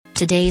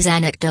Today's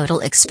Anecdotal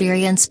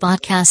Experience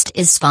podcast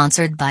is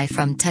sponsored by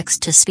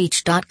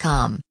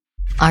FromTextToSpeech.com.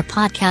 Our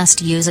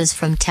podcast uses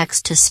From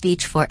Text to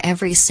Speech for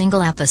every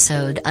single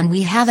episode, and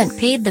we haven't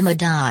paid them a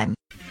dime.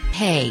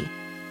 Hey,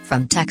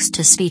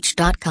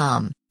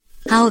 FromTextToSpeech.com.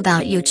 How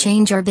about you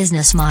change your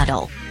business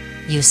model?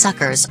 You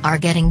suckers are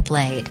getting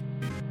played.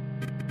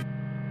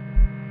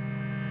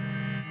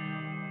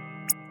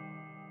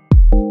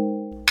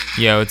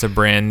 Yo, it's a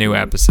brand new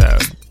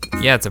episode.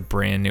 Yeah, it's a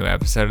brand new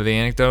episode of the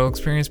Anecdotal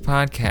Experience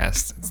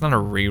podcast. It's not a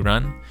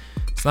rerun.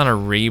 It's not a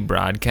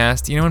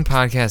rebroadcast. You know when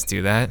podcasts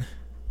do that?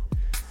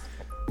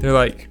 They're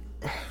like,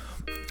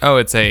 oh,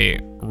 it's a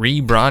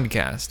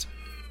rebroadcast.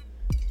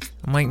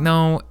 I'm like,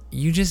 no,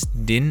 you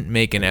just didn't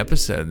make an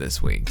episode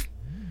this week.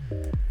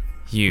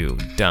 You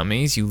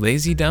dummies, you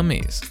lazy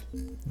dummies.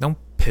 Don't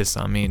piss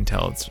on me and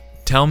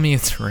tell me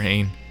it's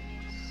rain.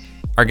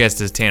 Our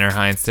guest is Tanner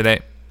Hinds today.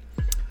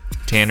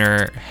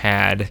 Tanner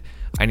had,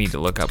 I need to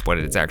look up what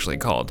it's actually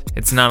called.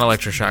 It's not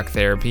electroshock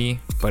therapy,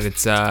 but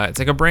it's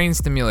like a brain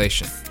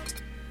stimulation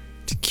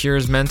to cure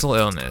his mental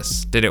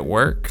illness. Did it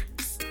work?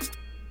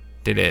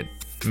 Did it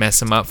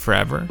mess him up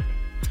forever?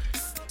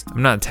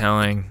 I'm not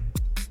telling.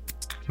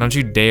 Don't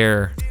you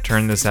dare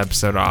turn this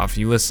episode off.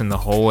 You listen the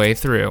whole way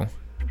through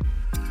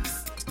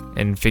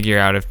and figure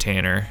out if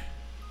Tanner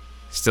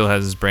still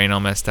has his brain all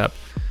messed up.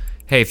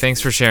 Hey,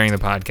 thanks for sharing the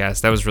podcast.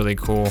 That was really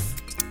cool.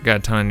 Got a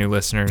ton of new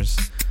listeners.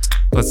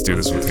 Let's do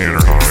this with Tanner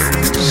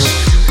Hinds.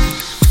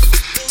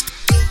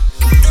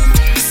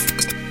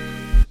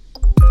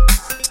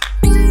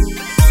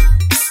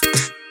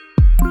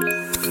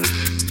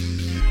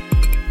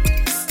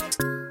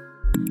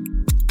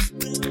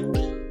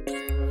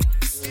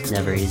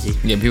 Never easy.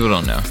 Yeah, people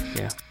don't know.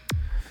 Yeah.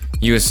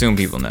 You assume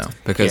people know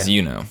because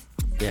you know.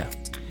 Yeah.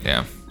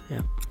 Yeah.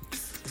 Yeah.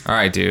 All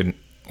right, dude.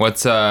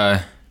 What's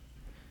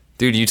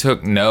dude, you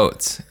took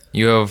notes.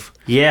 You have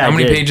Yeah. How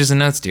many did. pages of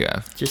notes do you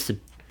have? Just a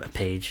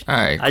page. All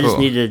right, I cool. just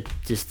need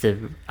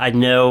to I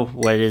know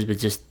what it is, but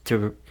just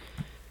to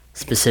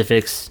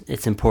specifics,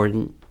 it's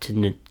important to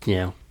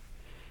Yeah,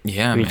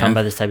 when you're talking man.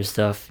 about this type of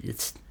stuff,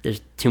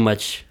 there's too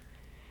much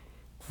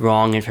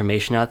wrong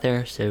information out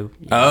there, so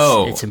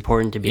it's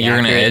important to be You're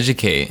accurate gonna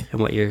educate, in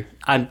what you're.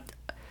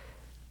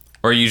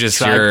 or you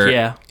just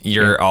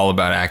you're all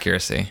about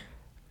accuracy.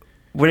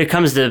 When it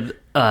comes to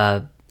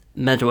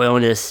mental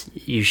illness,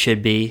 you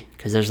should be,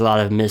 because there's a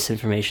lot of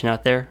misinformation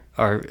out there,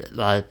 or a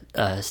lot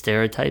of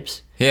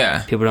stereotypes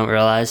Yeah. people don't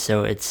realize.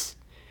 So if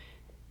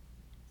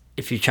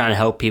you're trying to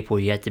help people,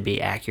 you have to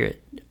be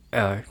accurate,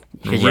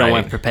 because you don't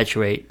want to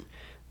perpetuate.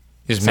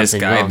 Just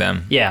something misguide wrong.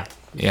 them. Yeah.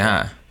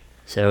 Yeah.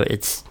 So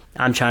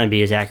I'm trying to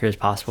be as accurate as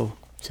possible.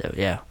 So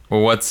yeah.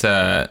 Well, what's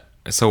the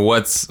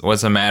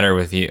matter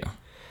with you?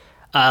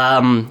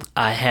 I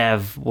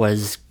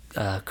was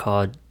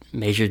called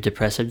major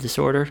depressive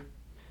disorder.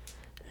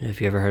 Have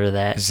you ever heard of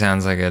that?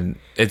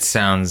 It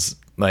sounds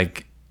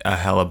like a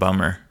hella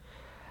bummer.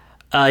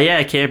 Yeah,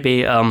 it can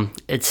be.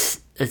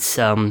 It's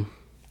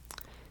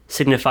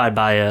signified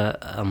by a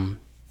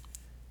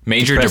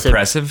Major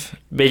depressive?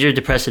 major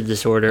depressive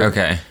disorder.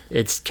 Okay.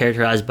 It's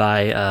characterized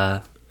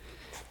by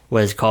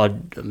what is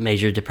called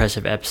major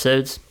depressive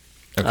episodes.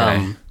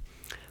 Okay.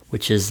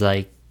 Which is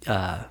like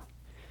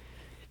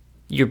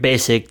your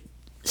basic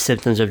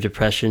symptoms of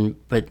depression,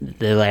 but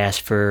they last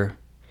for,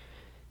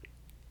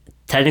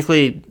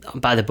 technically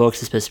by the books,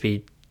 it's supposed to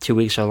be 2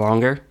 weeks or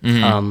longer.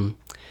 Mm-hmm.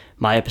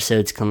 My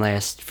episodes can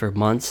last for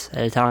months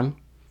at a time.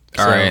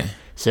 All right.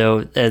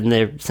 So, and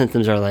their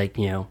symptoms are like,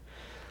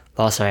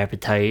 loss of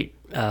appetite,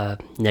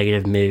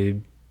 negative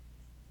mood,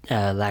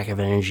 lack of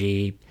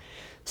energy,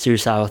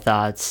 suicidal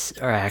thoughts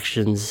or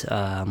actions.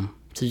 So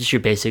just your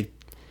basic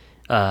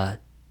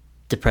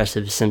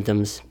depressive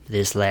symptoms. They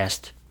just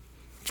last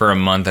For a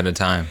month at a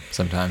time,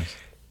 sometimes.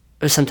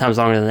 sometimes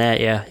longer than that.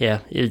 Yeah.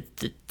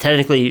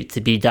 Technically, to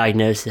be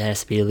diagnosed, it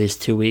has to be at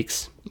least 2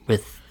 weeks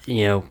with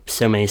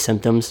so many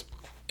symptoms.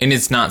 And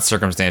it's not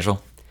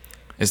circumstantial.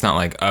 It's not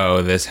like,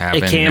 oh, this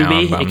happened. It can now be.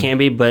 I'm bummed. It can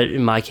be, but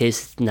in my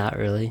case, not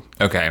really.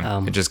 Okay.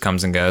 It just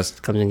comes and goes.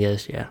 Comes and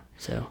goes. Yeah.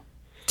 So.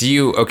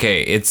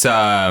 It's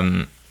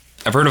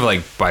I've heard of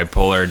like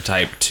bipolar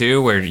type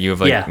 2 where you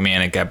have like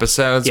manic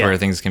episodes where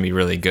things can be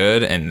really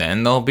good and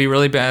then they'll be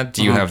really bad.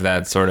 Do you have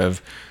that sort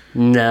of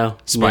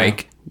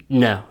spike?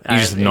 No. You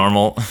just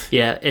normal?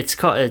 Yeah, it's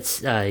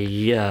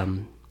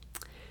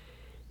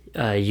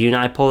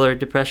unipolar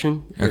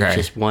depression. Okay. It's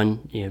just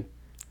one,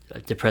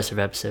 depressive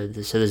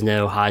episode. So there's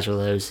no highs or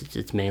lows.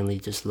 It's mainly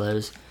just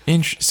lows.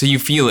 So you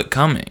feel it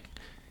coming.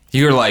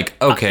 You're like,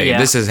 okay,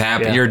 this is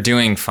happening. Yeah. You're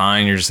doing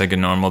fine. You're just like a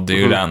normal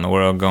dude out in the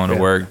world, going to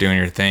work, doing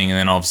your thing, and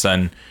then all of a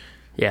sudden,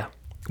 Yeah.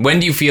 when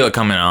do you feel it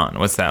coming on?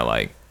 What's that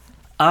like?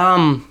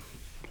 I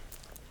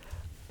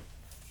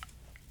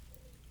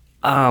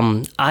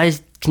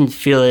can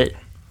feel it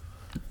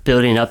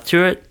building up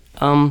to it.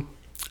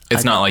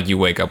 It's not like you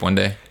wake up one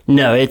day.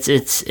 No,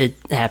 it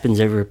happens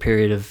over a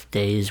period of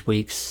days,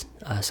 weeks,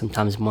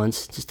 sometimes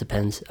months. Just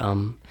depends.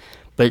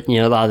 But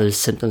a lot of those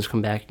symptoms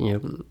come back.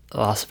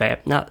 Loss of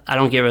I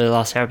don't get really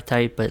loss of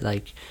appetite, but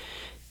like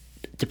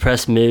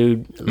depressed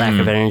mood, lack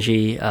of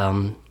energy,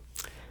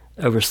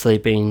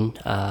 oversleeping,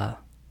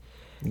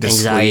 anxiety.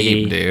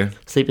 Sleep,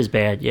 dude. Sleep is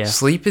bad, yeah.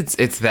 Sleep,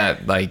 it's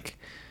that, like,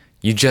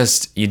 you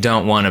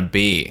don't want to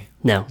be.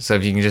 No. So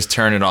if you can just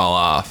turn it all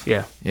off.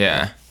 Yeah.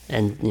 Yeah.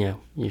 And,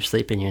 you're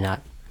sleeping, you're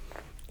not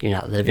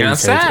living. You're not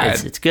so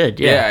sad. It's good,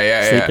 yeah.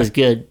 Yeah. Sleep is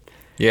good.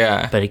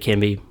 Yeah. But it can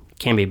be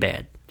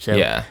bad. So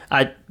yeah.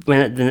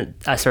 when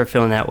I start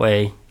feeling that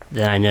way,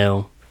 then I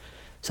know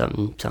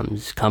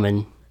something's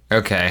coming.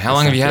 Okay. How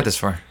long have you had this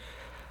for?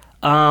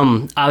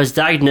 I was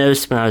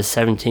diagnosed when I was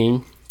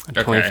 17. I'm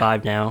Okay.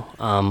 25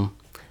 now.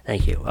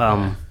 Thank you.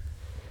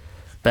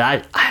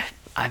 But I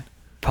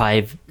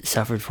probably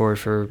suffered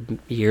for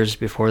years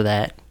before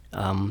that.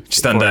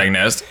 Just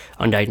undiagnosed?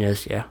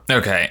 Undiagnosed, yeah.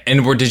 Okay.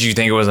 And did you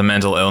think it was a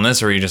mental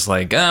illness, or were you just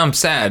like, I'm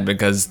sad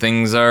because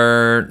things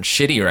are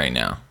shitty right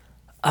now?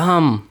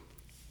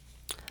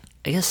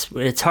 I guess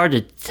it's hard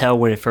to tell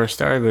when it first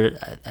started,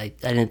 but I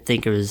didn't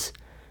think it was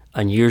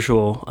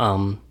unusual.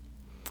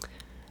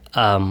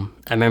 I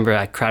remember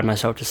I cried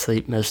myself to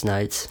sleep most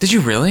nights. Did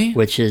you really?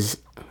 Which is,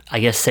 I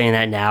guess saying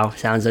that now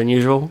sounds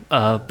unusual,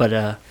 but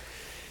I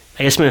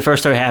guess when it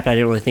first started happening, I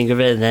didn't really think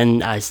of it, and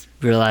then I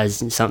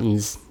realized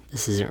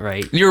this isn't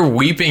right. You're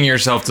weeping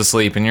yourself to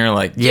sleep, and you're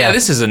like, yeah,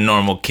 this is a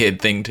normal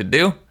kid thing to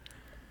do.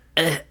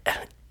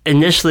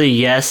 Initially,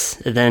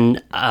 yes, and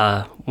then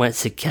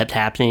once it kept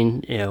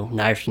happening,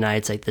 night after night,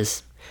 it's like,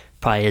 this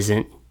probably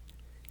isn't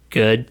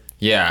good.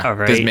 Yeah,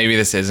 because maybe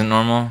this isn't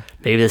normal.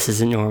 Maybe this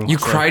isn't normal. You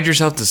cried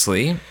yourself to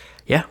sleep?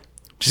 Yeah.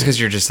 Just because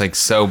you're just like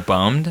so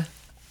bummed?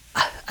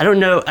 I don't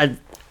know.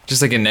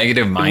 Just like a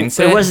negative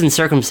mindset? It wasn't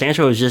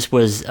circumstantial. It just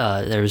was,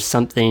 there was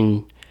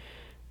something,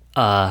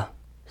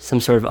 some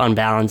sort of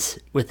unbalance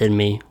within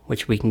me,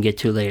 which we can get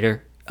to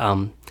later,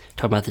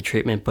 talk about the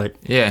treatment. But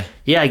yeah,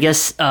 I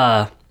guess...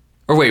 or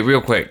wait,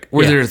 real quick.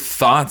 Were there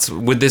thoughts?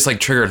 Would this like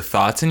trigger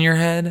thoughts in your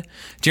head?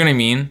 Do you know what I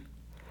mean?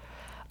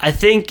 I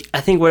think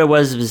what it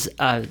was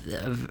a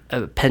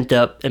pent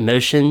up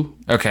emotion.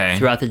 Okay.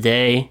 Throughout the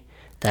day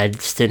that I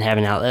just didn't have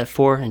an outlet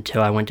for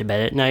until I went to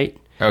bed at night.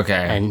 Okay.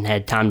 And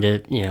had time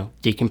to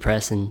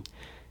decompress and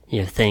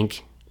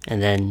think,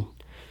 and then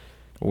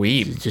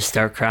weep. Just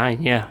start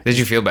crying. Yeah. Did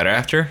you feel better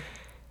after?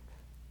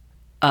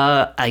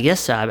 I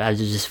guess I would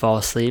just fall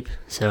asleep.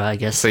 So I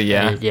guess. So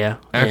yeah. Yeah.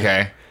 Okay.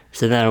 Yeah.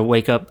 So then I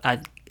wake up. I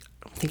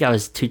think I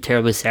was too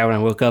terribly sad when I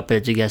woke up,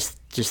 but I guess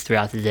just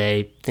throughout the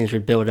day things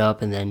would build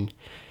up, and then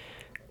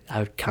I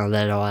would kind of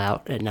let it all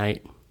out at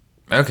night.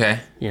 Okay.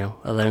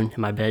 Alone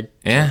in my bed.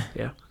 Yeah.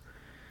 Yeah.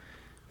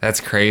 That's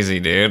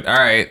crazy, dude. All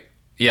right.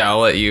 Yeah, I'll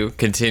let you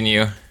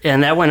continue. Yeah,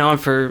 and that went on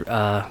for,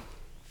 I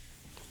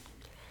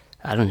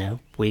don't know,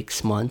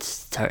 weeks,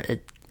 months.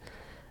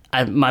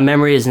 My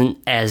memory isn't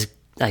as,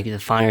 like, the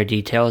finer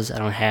details. I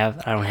don't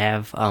have,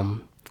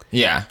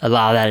 yeah. A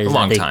lot of that is a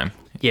long time.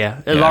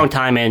 Yeah, a long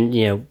time,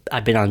 and,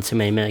 I've been on so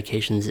many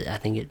medications, I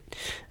think it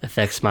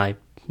affects my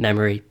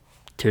memory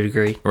to a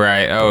degree.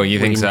 Right. Oh, you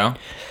think so?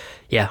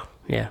 Yeah.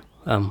 We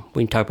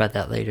can talk about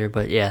that later,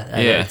 but yeah.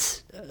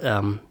 It's,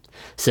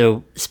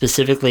 so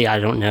specifically, I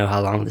don't know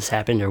how long this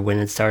happened or when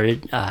it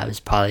started. I was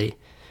probably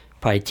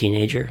a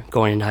teenager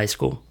going into high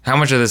school. How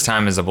much of this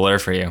time is a blur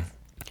for you?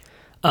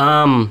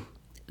 The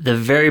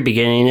very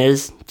beginning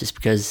is, just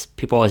because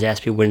people always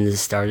ask me when this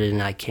started,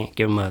 and I can't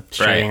give them a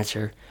straight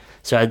answer.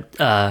 So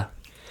a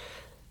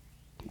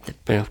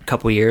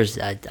couple of years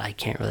I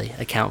can't really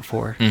account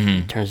for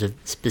in terms of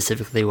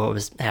specifically what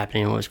was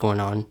happening and what was going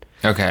on.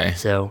 Okay.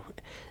 So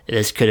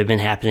this could have been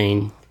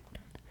happening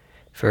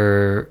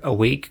for a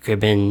week, could have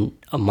been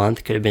a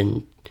month, could have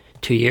been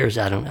 2 years.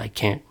 I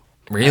can't.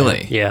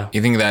 Really? Yeah.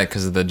 You think that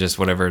because of the just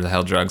whatever the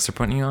hell drugs they're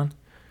putting you on?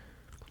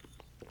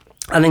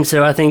 I think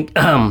so. I think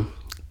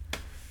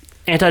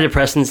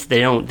antidepressants,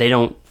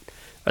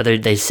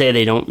 they say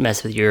they don't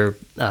mess with your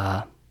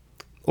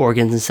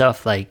organs and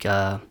stuff, like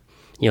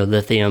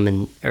lithium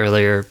and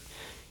earlier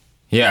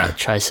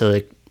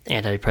tricyclic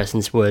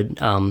antidepressants would.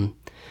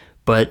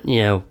 But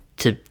to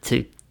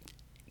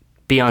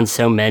be on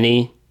so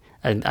many,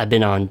 I've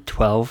been on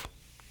 12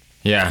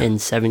 in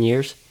 7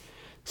 years.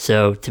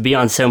 So to be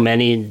on so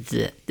many,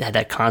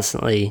 that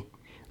constantly,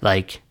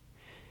 like...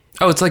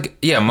 Oh, it's like,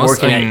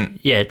 working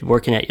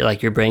at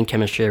like your brain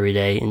chemistry every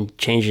day and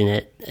changing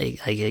it,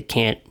 like it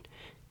can't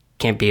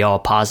be all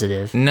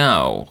positive.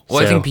 No.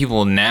 Well, I think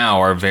people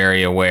now are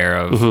very aware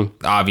of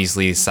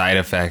obviously side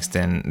effects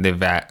and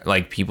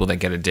like people that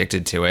get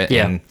addicted to it.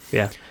 Yeah. And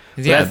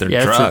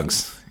They're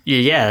drugs.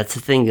 That's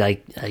the thing.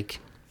 Like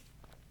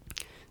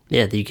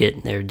they're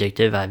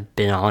addictive. I've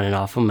been on and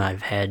off them.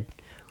 I've had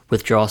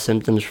withdrawal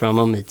symptoms from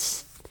them.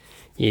 It's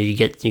you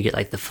get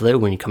like the flu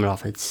when you're coming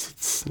off.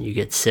 It's you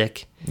get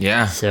sick.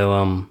 Yeah.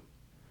 So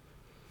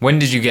when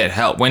did you get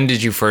help? When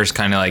did you first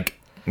kind of like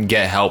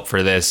get help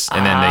for this,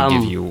 and then they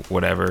give you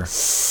whatever?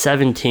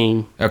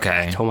 17.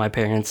 Okay. I told my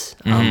parents.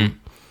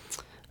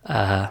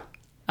 I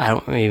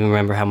don't even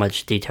remember how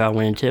much detail I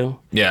went into.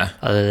 Yeah.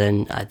 Other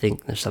than I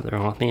think there's something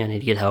wrong with me. I need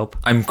to get help.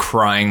 I'm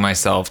crying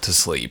myself to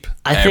sleep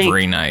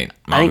every night.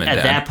 I think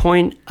at that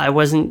point I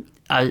wasn't.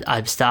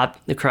 I've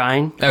stopped the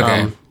crying.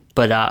 Okay.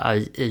 but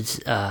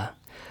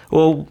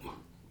well,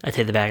 I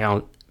take the back. I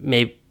don't,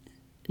 maybe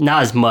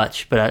not as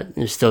much, but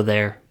it's still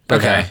there.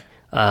 Okay.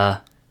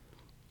 But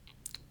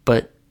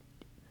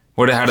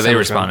How do they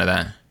respond to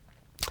that?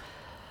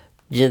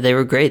 yeah, they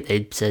were great.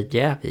 They said,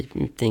 "Yeah, if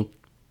you think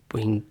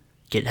we can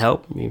get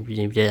help." I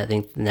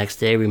think the next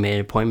day we made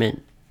an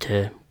appointment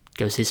to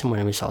go see someone,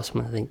 and we saw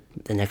someone. I think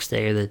the next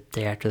day or the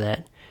day after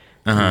that.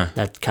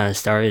 That kind of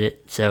started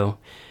it. So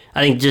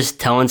I think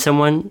just telling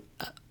someone,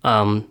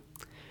 helped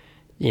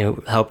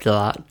a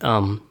lot.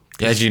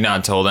 Had you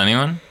not told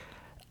anyone?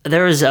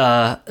 There was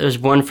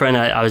one friend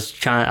I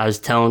was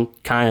telling,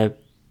 kind of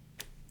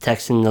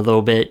texting a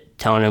little bit,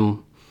 telling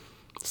him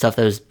stuff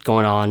that was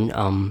going on.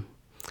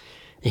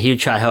 And he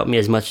would try to help me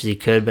as much as he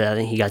could, but I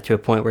think he got to a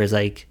point where it's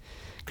like,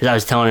 because I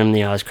was telling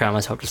him, I was crying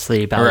myself to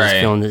sleep. I was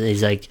feeling that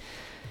he's like,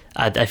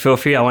 I feel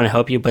for you. I want to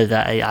help you, but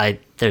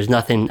there's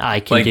nothing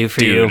I can do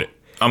for you.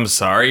 I'm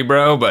sorry,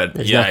 bro, but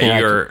There's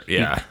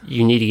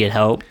you need to get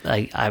help.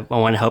 Like I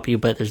want to help you,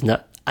 but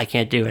I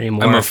can't do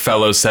anymore. I'm a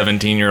fellow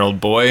 17-year-old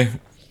boy.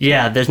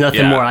 Yeah, there's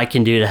nothing more I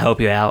can do to help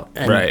you out.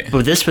 Right.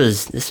 But this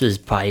was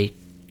probably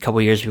a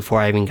couple years before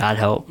I even got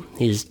help.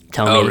 He was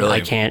telling me, really? I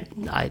can't.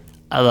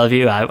 I love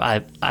you.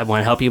 I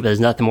want to help you, but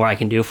there's nothing more I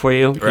can do for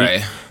you.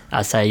 Right.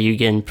 Outside of you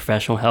getting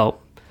professional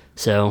help.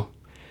 So,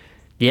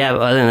 yeah.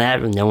 Other than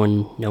that, no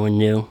one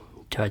knew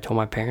until I told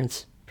my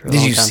parents.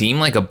 Did you seem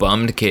like a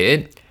bummed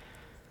kid?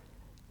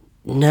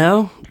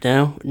 No.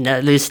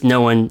 At least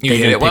no one. They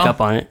didn't pick up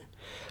on it.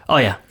 Oh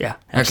yeah,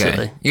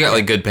 absolutely. Okay. You got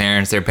like good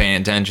parents. They're paying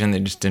attention. They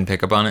just didn't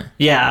pick up on it.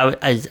 Yeah,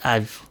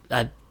 I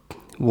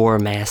wore a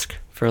mask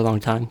for a long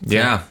time. So.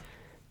 Yeah.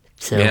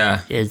 So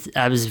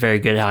I was very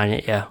good at hiding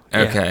it. Yeah.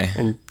 Okay.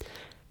 Yeah. And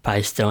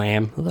probably still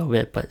am a little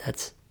bit, but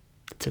it's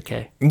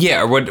okay.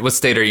 Yeah. Or what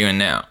state are you in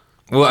now?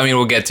 Well, I mean,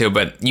 we'll get to it,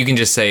 but you can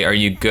just say, "Are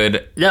you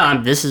good?" No,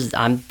 I'm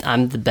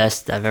the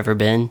best I've ever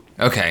been.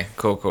 Okay.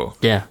 Cool.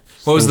 Yeah.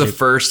 What was the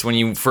first when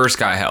you first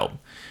got help?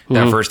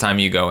 That first time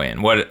you go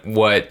in,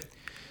 what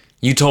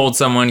you told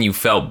someone, you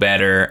felt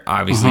better.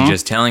 Obviously,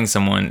 just telling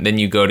someone. Then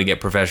you go to get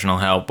professional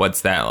help.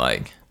 What's that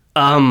like?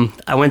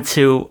 I went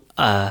to.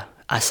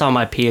 I saw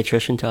my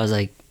pediatrician till I was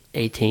like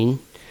 18.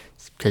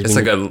 It's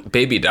like a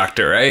baby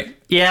doctor, right?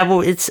 Yeah,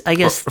 well, it's, I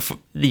guess,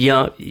 the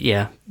young,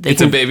 yeah.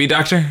 It's a baby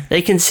doctor?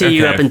 They can see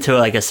you up until,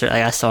 like, I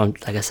saw him,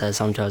 like I said,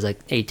 until I was like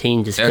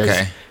 18, just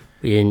because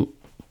we didn't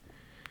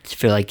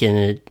feel like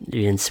we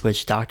didn't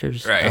switch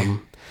doctors. Right.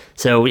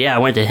 So, yeah, I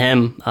went to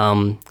him,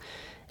 and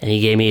he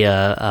gave me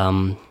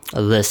a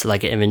list,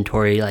 like an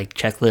inventory, like,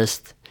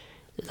 checklist,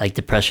 like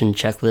depression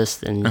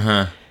checklist, and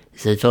he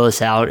said, fill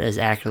this out as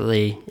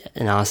accurately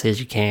and honestly as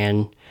you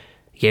can.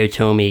 He gave it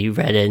to him, he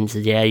read it, and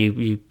said, yeah,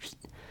 you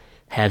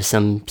have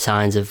some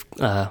signs of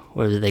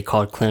what are they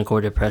called,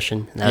 clinical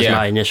depression. And that was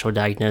my initial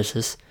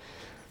diagnosis.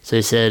 So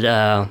he said,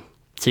 and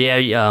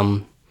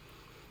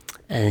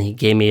he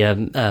gave me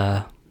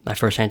my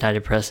first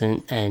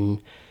antidepressant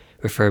and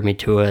referred me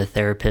to a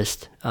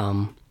therapist.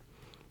 And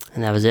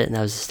that was it. And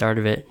that was the start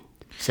of it.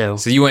 So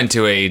you went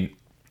to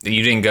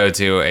you didn't go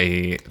to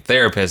a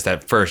therapist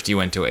at first. You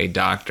went to a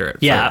doctor at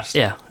first.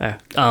 Yeah.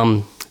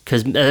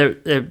 Because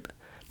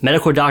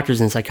medical doctors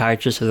and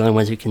psychiatrists are the only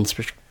ones who can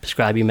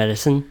prescribe you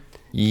medicine.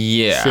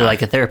 Yeah. So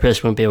like a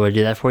therapist wouldn't be able to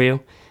do that for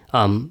you.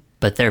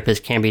 But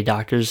therapists can be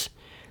doctors.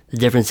 The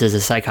difference is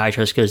a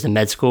psychiatrist goes to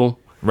med school.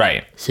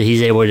 Right. So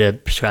he's able to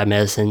prescribe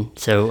medicine.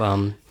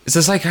 So is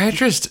a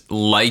psychiatrist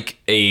like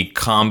a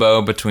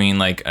combo between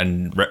like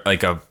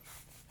a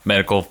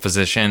medical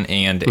physician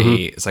and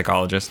a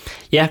psychologist?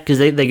 Yeah, because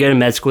they go to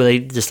med school. They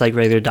just like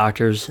regular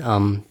doctors.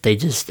 They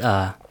just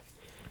a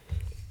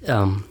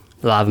lot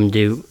of them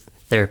do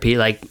therapy.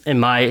 Like in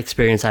my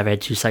experience, I've had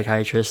 2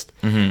 psychiatrists,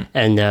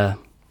 and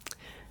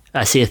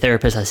I see a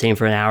therapist. I see him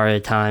for an hour at a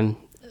time.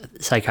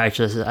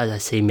 Psychiatrist, I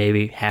see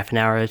maybe half an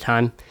hour at a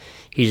time.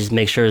 He just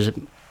makes sure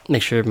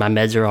my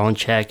meds are all in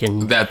check,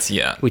 and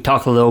we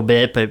talk a little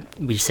bit, but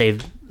we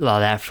save a lot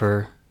of that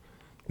for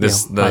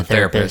the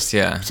therapist.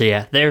 Yeah.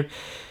 So they're.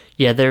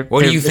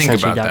 What do you think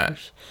about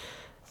doctors.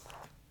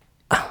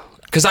 That?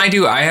 Because I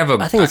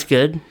think it's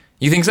good.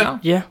 You think so?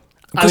 Yeah.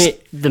 I mean,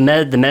 the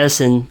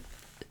medicine,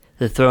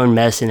 the throwing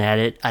medicine at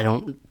it, I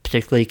don't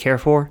particularly care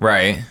for.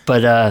 Right.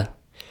 But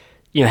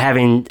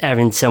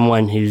having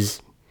someone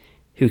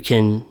who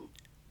can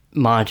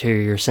monitor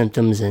your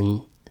symptoms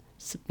and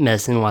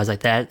medicine wise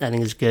like that, I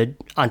think is good.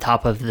 On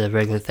top of the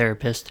regular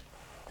therapist,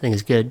 I think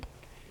is good.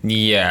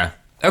 Yeah.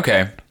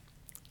 Okay.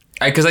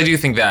 Because I do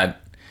think that.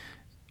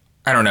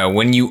 I don't know,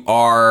 when you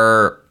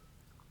are,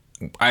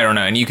 I don't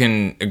know, and you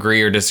can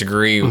agree or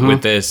disagree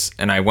with this,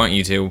 and I want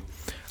you to,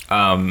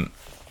 when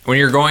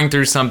you're going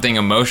through something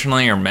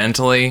emotionally or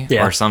mentally,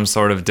 or some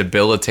sort of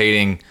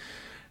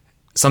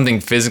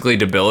something physically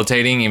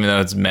debilitating, even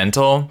though it's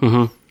mental,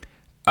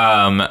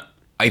 I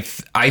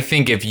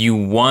think if you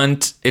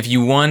want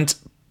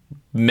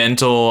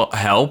mental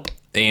help,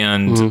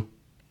 and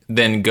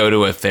then go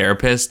to a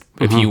therapist,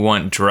 if you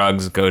want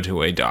drugs, go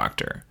to a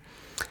doctor.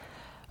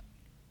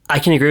 I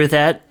can agree with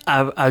that.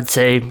 I would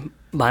say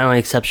my only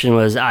exception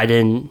was I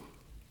didn't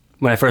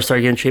when I first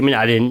started getting treatment,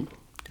 I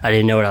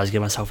didn't know what I was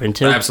getting myself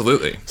into.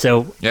 Absolutely.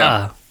 So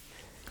Yeah.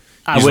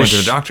 I You just wish went to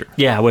the doctor.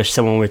 Yeah, I wish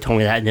someone would have told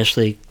me that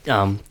initially,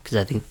 because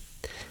I think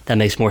that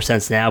makes more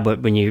sense now.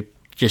 But when you're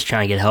just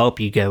trying to get help,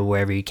 you go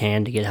wherever you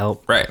can to get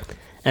help. Right.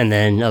 And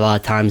then a lot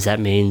of times that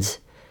means,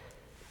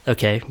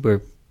 okay,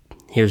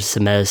 here's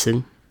some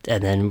medicine,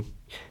 and then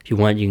if you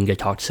want, you can go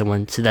talk to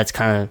someone. So that's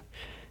kind of,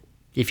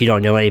 if you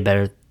don't know any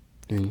better,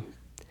 then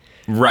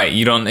Right.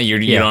 You don't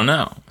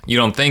know. You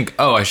don't think,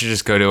 oh, I should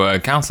just go to a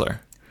counselor.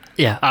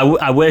 yeah.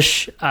 I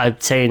wish I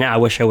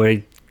would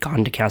have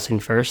gone to counseling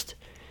first.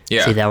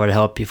 Yeah. See, that would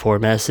help before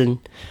medicine.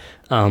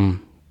 But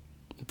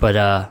What'd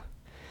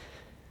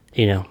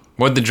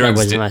the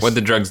drugs do? nice. What'd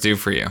the drugs do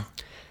for you?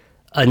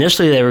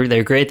 Initially, they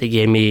were great. They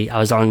gave me. I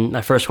was on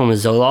my first one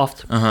was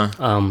Zoloft.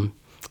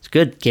 It's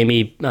good. Gave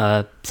me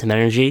some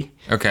energy.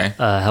 Okay.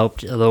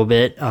 Helped a little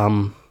bit.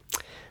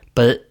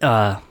 But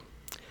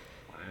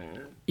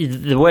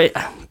the way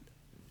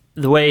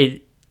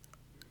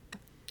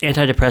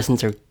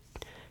antidepressants are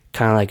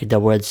kind of like a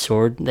double-edged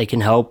sword. They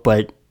can help,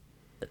 but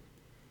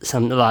a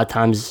lot of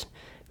times,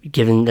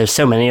 given there's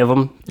so many of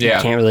them, Yeah.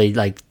 you can't really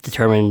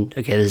determine.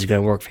 Okay, this is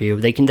going to work for you.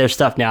 There's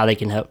stuff now they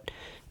can help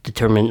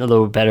determine a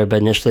little bit better, but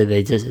initially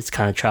it's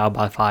kind of trial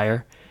by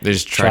fire. They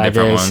just try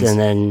different this, ones. and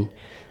then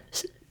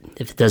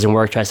if it doesn't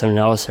work, try something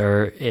else,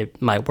 or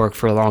it might work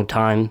for a long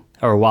time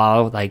or a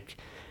while. Like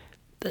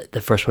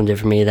the first one did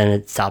for me, then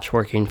it stops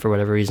working for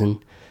whatever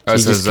reason. So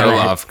you just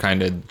Zoloft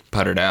kind of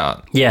puttered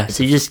out. Yeah,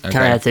 so you just kind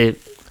Okay. of have to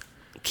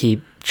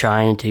keep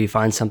trying until you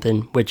find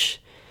something,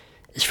 which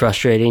is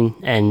frustrating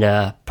and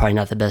probably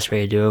not the best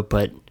way to do it.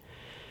 But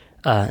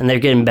and they're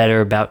getting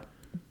better about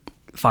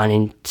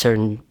finding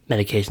certain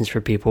medications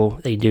for people.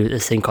 They do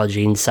this thing called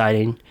gene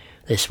sighting.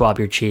 They swab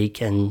your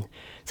cheek, and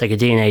it's like a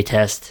DNA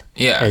test.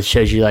 Yeah. And it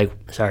shows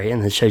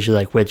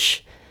you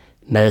which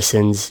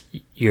medicines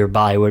your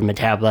body would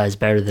metabolize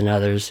better than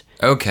others.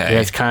 Okay.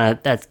 And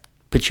that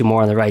puts you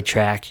more on the right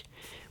track,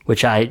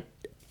 which I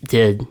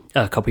did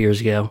a couple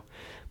years ago.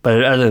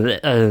 But other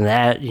than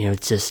that,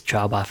 it's just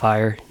trial by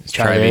fire.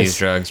 Try this. these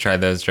drugs, try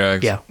those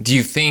drugs. Yeah. Do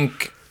you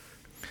think...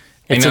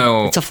 It's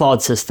a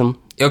flawed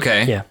system.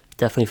 Okay. Yeah,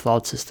 definitely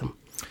flawed system.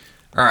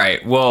 All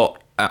right. Well,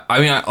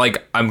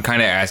 I'm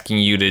kind of asking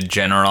you to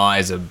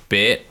generalize a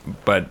bit,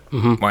 but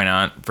why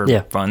not for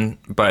fun?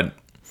 But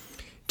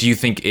do you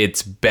think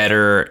it's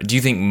better? Do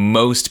you think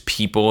most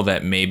people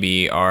that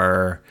maybe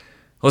are,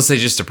 let's say,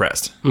 just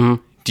depressed,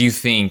 do you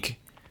think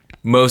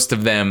most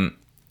of them,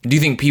 do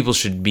you think people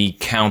should be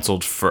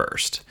counseled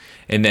first?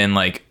 And then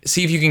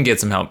see if you can get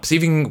some help. See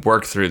if you can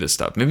work through this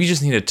stuff. Maybe you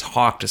just need to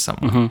talk to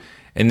someone.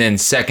 And then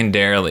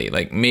secondarily,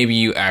 maybe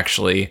you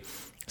actually,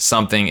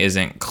 something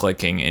isn't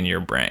clicking in your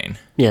brain.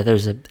 Yeah,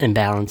 there's an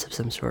imbalance of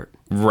some sort.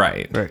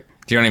 Right. Do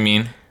you know what I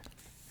mean?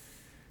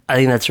 I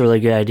think that's a really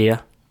good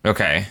idea.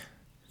 Okay.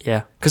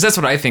 Yeah. Because that's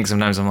what I think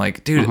sometimes. I'm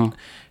like, dude,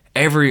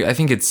 I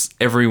think it's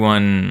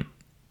everyone,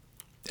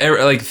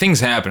 things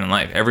happen in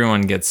life.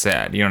 Everyone gets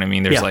sad. You know what I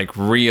mean? There's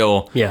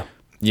real,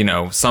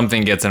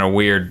 something gets in a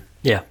weird,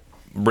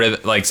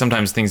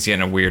 sometimes things get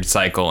in a weird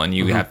cycle and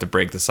you have to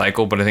break the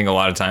cycle. But I think a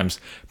lot of times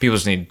people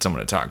just need someone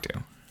to talk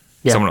to.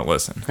 Yeah. Someone to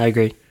listen. I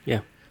agree.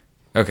 Yeah.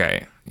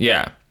 Okay.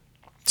 Yeah.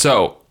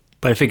 So.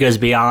 But if it's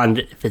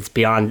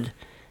beyond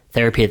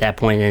therapy at that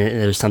point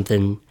and there's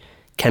something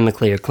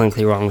chemically or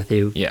clinically wrong with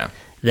you,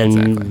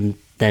 then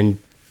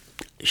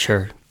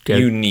sure, go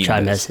you need try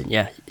this. medicine.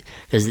 Yeah.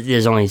 Because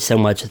there's only so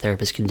much a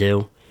therapist can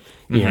do.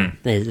 You know,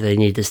 they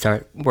need to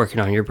start working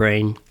on your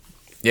brain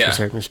to a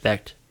certain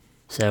respect.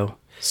 So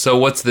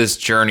what's this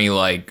journey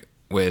like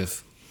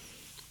with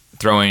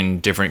throwing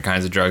different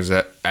kinds of drugs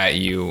at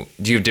you?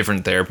 Do you have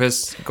different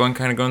therapists going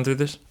through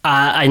this?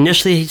 I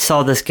initially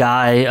saw this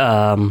guy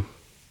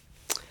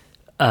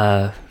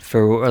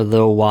for a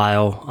little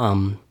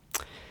while.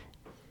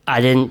 I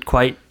didn't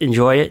quite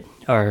enjoy it,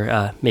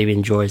 or maybe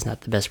enjoy is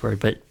not the best word,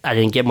 but I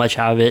didn't get much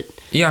out of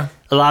it. Yeah.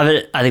 A lot of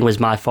it, I think, was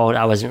my fault.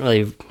 I wasn't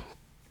really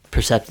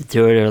perceptive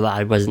to it, or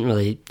I wasn't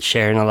really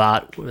sharing a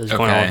lot what was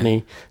going on with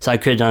me. So I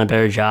could have done a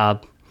better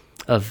job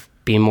of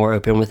being more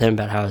open with him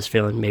about how I was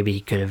feeling. Maybe he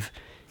could have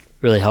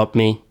really helped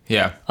me.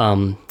 Yeah. A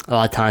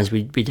lot of times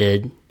we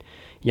did,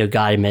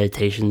 guided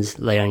meditations,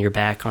 lay on your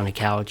back on a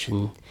couch,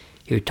 and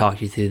he would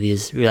talk you through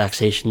these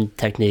relaxation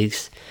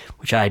techniques,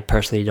 which I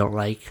personally don't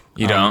like.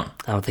 You don't?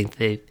 I don't think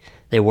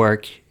they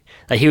work.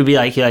 He would be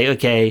like,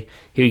 okay,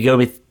 he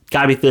would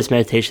guide me through this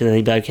meditation, and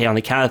he'd be like, okay, on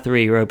the count of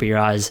 3, you open your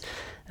eyes,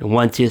 and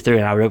 1, 2, 3,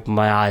 and I would open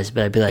my eyes,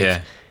 but I'd be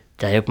like,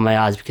 did I open my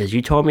eyes because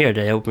you told me, or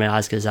did I open my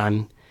eyes because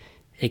I'm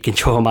in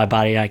control of my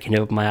body and I can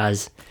open my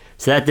eyes?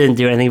 So that didn't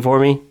do anything for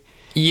me.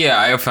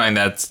 Yeah, I find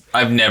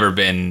I've never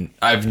been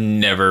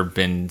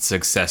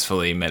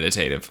successfally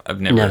meditative. I've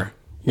never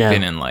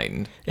been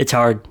enlightened. It's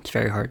hard. It's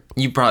very hard.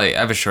 You probably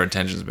have a short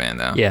attention span,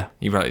 though. Yeah.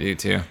 You probably do,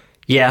 too.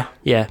 Yeah,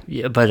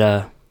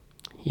 but,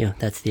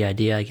 that's the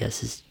idea, I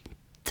guess, is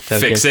to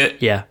focus. Fix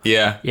it? Yeah.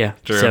 Yeah.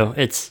 True. So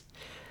it's...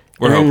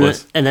 We're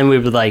hopeless. And then we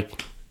would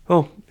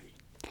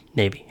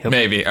maybe.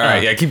 Maybe. All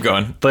right, keep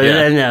going. But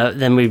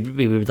then we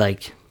would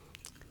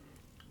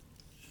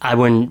I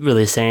wouldn't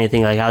really say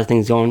anything like, how's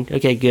things going?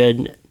 Okay,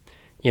 good.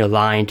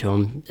 Lying to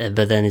him.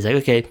 But then he's like,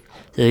 okay.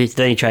 So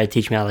then he tried to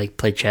teach me how to like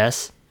play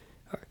chess,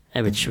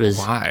 which was...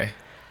 Why?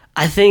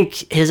 I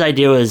think his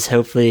idea was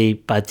hopefully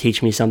by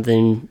teaching me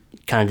something,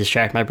 kind of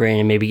distract my brain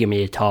and maybe get me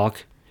to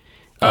talk.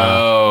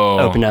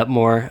 Open up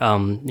more.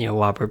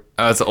 While we're...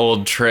 Oh, it's an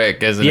old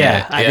trick, isn't it?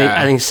 Yeah,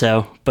 I think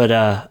so.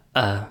 But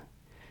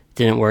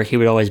didn't work. He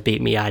would always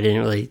beat me. I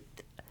didn't really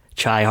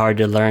try hard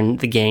to learn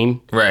the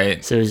game.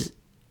 Right. So it was...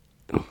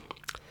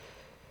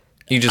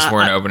 You just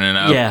weren't opening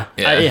up.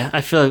 Yeah.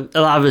 I feel like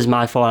a lot of it was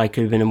my fault. I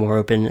could have been more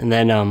open. And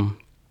then,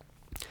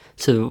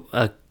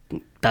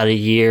 about a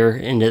year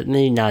into,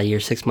 maybe not a year,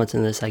 6 months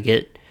into this, I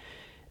get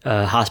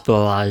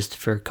hospitalized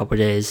for a couple of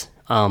days.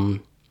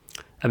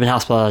 I've been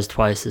hospitalized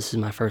twice. This is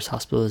my first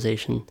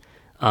hospitalization.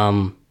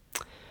 I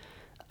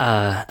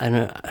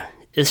know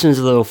this one's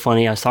a little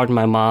funny. I was talking to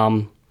my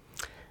mom,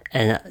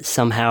 and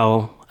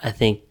somehow I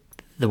think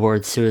the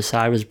word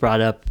suicide was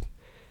brought up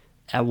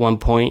at one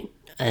point,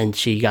 and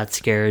she got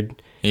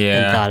scared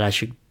and thought I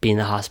should be in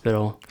the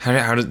hospital.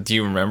 Do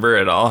you remember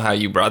at all how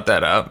you brought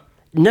that up?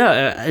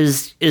 No,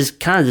 it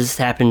kind of just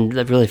happened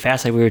really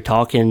fast. Like we were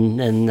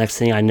talking, and next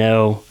thing I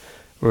know,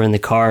 we're in the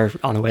car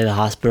on the way to the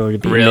hospital to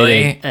be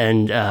admitted.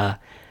 And I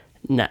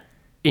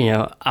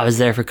was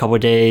there for a couple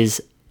of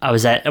days. I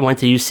went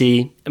to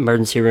UC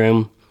emergency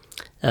room.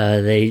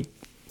 They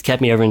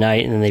kept me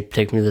overnight, and then they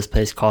took me to this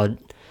place called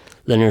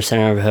Linear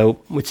Center of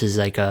Hope, which is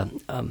like a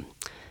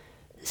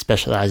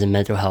specialized in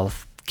mental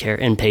health care,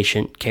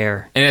 inpatient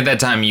care. And at that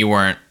time, you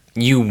weren't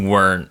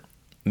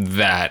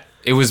that.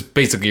 It was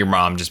basically your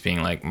mom just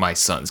being like, my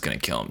son's going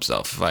to kill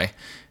himself if I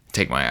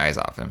take my eyes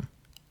off him.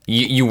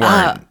 You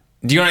weren't.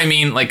 Do you know what I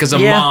mean? Like, because a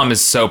mom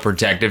is so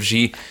protective.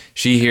 She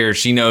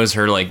knows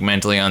her, like,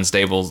 mentally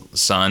unstable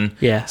son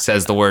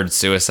says the word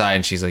suicide,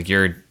 and she's like,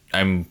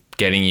 I'm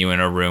getting you in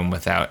a room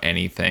without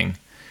anything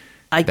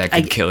that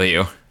could kill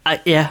you.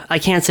 I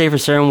can't say for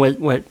certain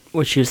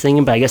what she was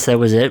thinking, but I guess that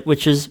was it,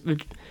 which was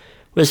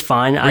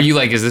fine. Were you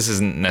like, this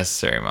isn't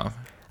necessary, Mom?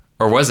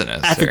 Or was it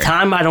necessary? At the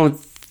time, I don't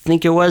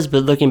think it was,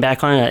 but looking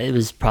back on it, it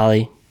was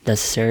probably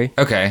necessary.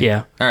 Okay.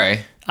 Yeah. All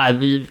right. I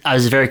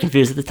was very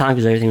confused at the time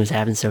because everything was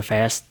happening so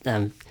fast.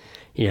 I'm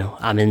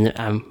in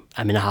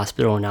a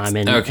hospital now. I'm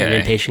in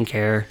inpatient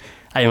care.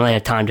 I didn't really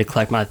have time to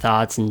collect my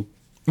thoughts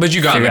But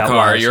you got in the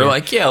car. You're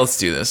like, yeah, let's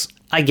do this.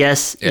 I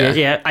guess.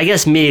 Yeah. I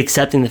guess me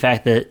accepting the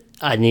fact that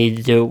I needed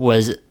to do it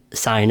was a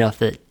sign enough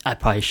that I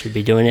probably should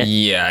be doing it.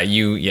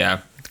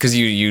 Yeah. Because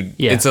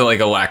it's like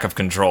a lack of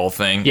control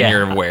thing. Yeah. And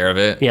you're aware of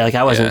it. Yeah. Like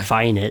I wasn't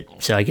fighting it,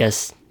 so I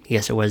guess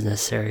it was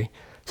necessary.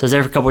 So I was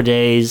there for a couple of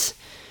days.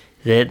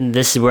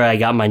 This is where I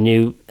got my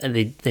new.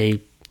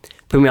 They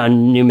put me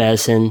on new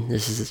medicine.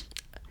 This is,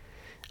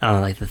 I don't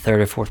know, like the third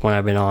or fourth one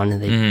I've been on.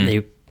 And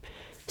they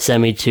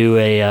sent me to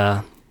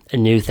a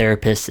new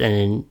therapist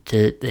and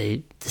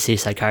to see a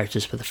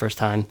psychiatrist for the first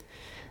time,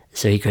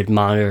 so he could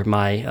monitor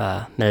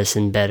my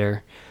medicine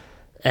better.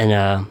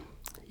 And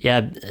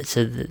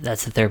so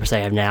that's the therapist I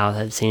have now.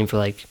 I've seen him for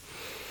like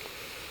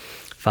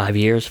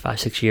 5,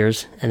 6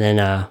 years. And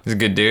then he's a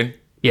good dude.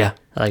 Yeah,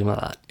 I like him a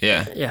lot.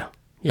 Yeah.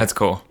 That's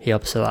cool. He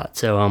helps a lot.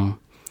 So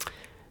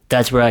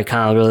that's where I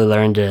kind of really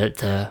learned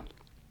to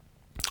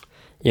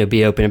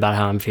be open about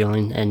how I'm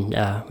feeling, and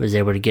was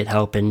able to get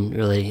help and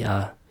really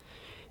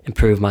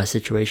improve my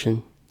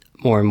situation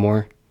more and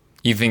more.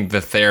 You think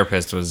the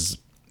therapist was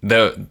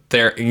this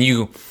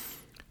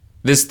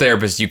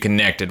therapist you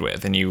connected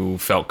with and you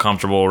felt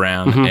comfortable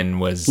around and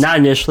was... Not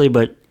initially,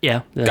 but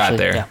yeah. Got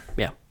there.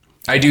 Yeah.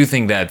 I do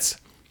think that's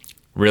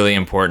really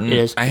important. It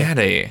is.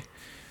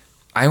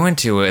 I went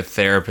to a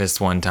therapist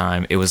one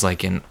time. It was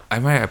like I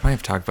might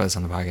have talked about this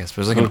on the podcast, but it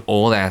was like an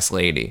old ass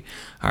lady.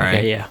 All right.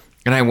 Okay, yeah.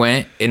 And I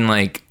went and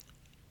like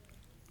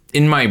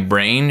in my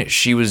brain,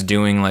 she was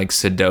doing like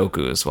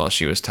Sudokus while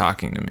she was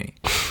talking to me.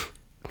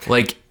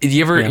 Like,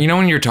 you ever,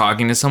 when you're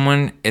talking to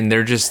someone and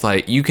they're just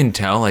like, you can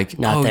tell like,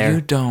 Not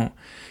there.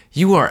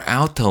 You are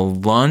out to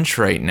lunch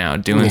right now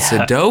doing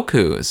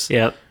Sudokus.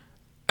 Yep.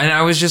 And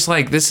I was just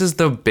like, this is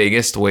the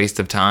biggest waste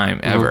of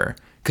time ever.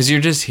 Because you're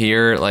just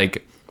here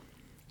like,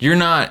 you're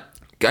not,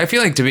 I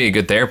feel like to be a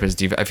good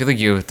therapist, I feel like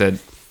you have to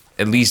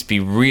at least be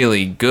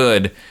really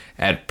good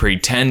at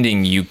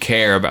pretending you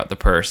care about the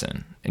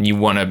person and you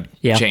want to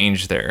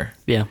change their...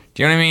 Yeah.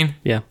 Do you know what I mean?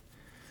 Yeah.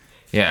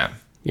 Yeah.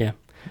 Yeah.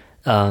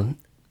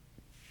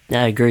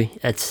 I agree.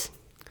 That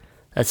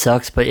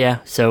sucks, but yeah.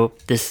 So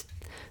this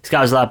guy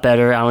was a lot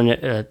better. I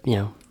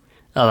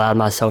allowed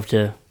myself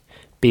to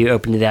be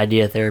open to the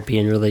idea of therapy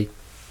and really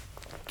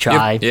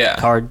try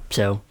hard.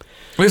 So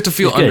we have to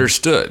feel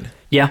understood.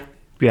 Yeah.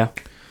 Yeah.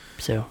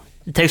 So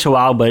it takes a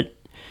while, but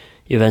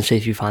eventually,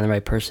 if you find the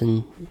right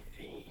person,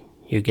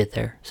 you get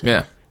there. So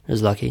I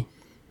was lucky.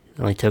 It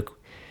only took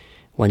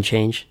one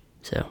change.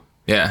 So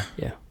yeah.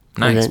 Nice.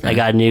 And then I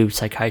got a new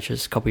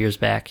psychiatrist a couple years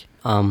back.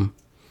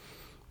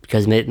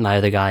 Because my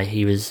other guy,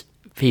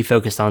 he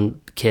focused on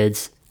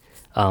kids,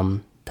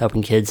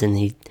 helping kids, and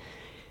he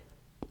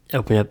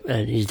opened up.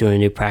 He's doing a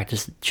new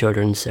practice with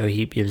children, so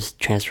he was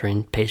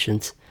transferring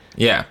patients.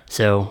 Yeah.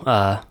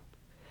 So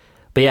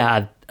But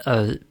yeah,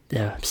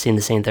 I've seen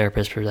the same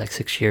therapist for like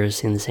 6 years,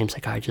 seen the same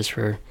psychiatrist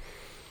for a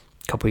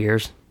couple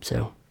years.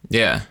 So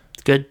Yeah.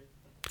 it's good.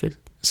 Good.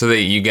 So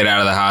that you get out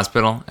of the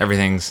hospital,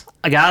 everything's...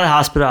 I got out of the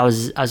hospital. I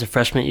was a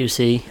freshman at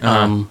UC.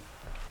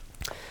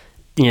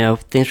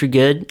 Things were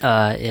good.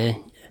 I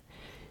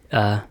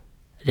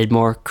did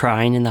more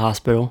crying in the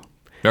hospital.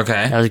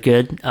 Okay. That was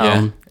good.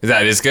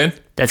 Is good?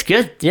 That's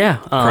good. Yeah.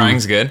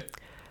 Crying's good?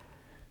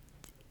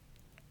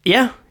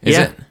 Yeah. Is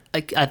yeah.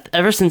 it?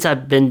 Ever since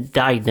I've been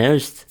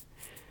diagnosed,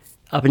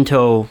 up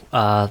until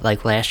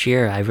like last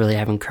year, I really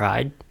haven't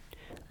cried.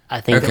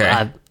 I think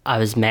I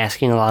was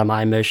masking a lot of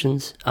my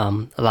emotions. A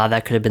lot of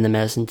that could have been the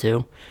medicine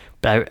too,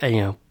 but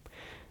Did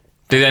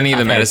any of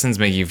the medicines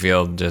make you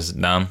feel just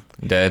numb,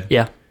 dead?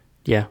 Yeah.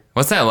 Yeah.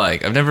 What's that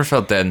like? I've never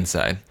felt dead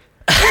inside.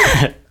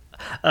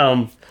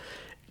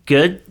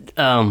 Good.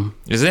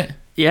 Is it?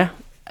 Yeah.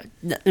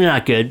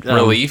 Not good.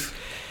 Relief?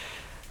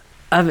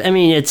 I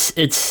mean,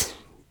 it's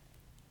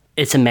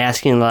a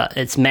masking lot.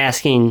 It's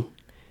masking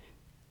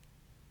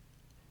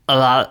a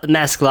lot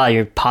of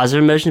your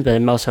positive emotions,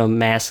 but it also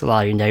masks a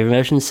lot of your negative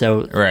emotions.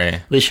 So Right.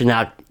 at least you're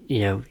not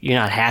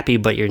happy,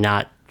 but you're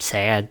not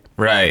sad.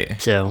 Right.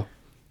 So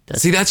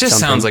See, that just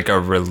something. sounds like a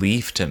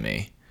relief to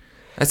me.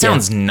 That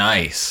sounds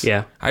nice.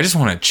 Yeah. I just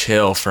want to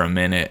chill for a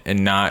minute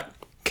and not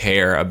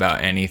care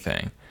about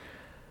anything.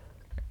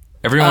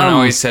 Everyone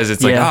always says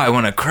it's like, I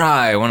want to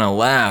cry, I want to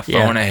laugh,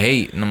 I want to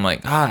hate. And I'm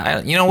like, you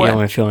know what? You don't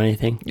want to feel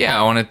anything. Yeah,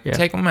 I want to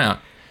take them out.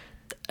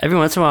 Every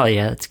once in a while,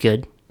 yeah, that's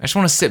good. I just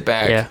want to sit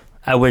back. Yeah.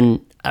 I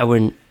wouldn't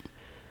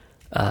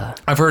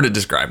I've heard it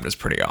described as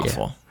pretty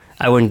awful.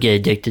 I wouldn't get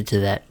addicted to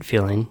that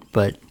feeling,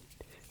 but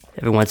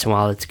every once in a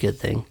while, it's a good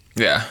thing.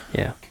 Yeah.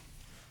 Yeah.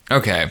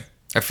 Okay.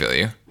 I feel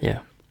you. Yeah.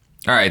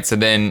 All right. So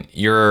then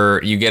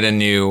you get a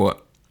new,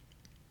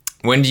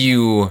 when do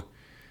you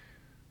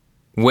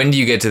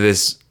get to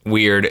this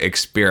weird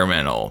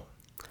experimental?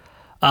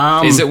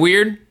 Is it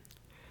weird?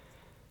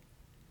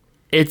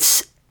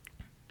 It's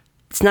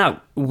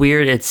not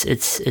weird.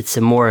 It's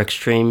a more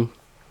extreme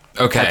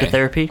type of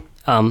therapy.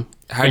 How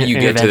do you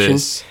get to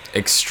this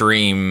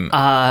extreme?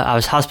 I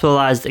was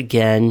hospitalized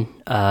again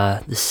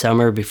this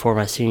summer before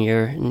my senior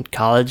year in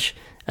college,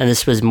 and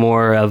this was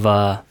more of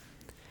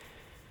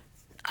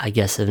I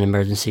guess, an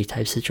emergency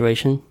type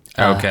situation.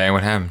 Okay,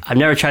 what happened? I've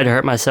never tried to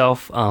hurt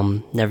myself.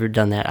 Never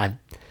done that. I've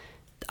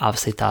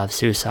obviously thought of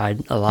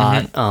suicide a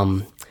lot.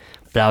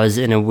 But I was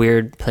in a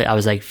weird place. I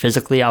was like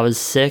physically, I was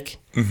sick.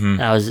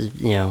 And I was,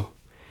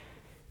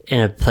 in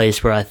a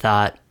place where I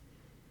thought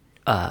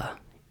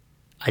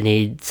I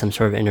need some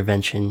sort of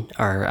intervention,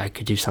 or I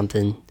could do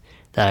something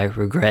that I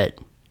regret.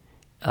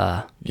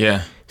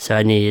 Yeah. So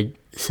I needed.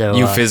 So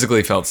you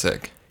physically felt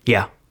sick.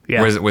 Yeah.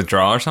 Yeah. Was it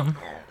withdrawal or something?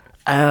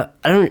 I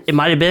don't. It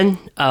might have been.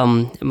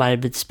 It might have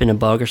just been a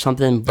bug or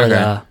something.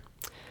 But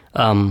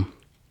I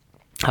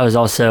was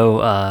also,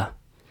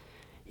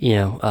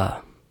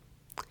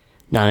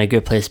 not in a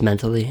good place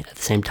mentally at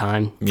the same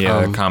time.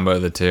 Yeah, the combo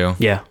of the two.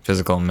 Yeah.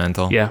 Physical and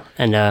mental. Yeah,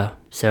 and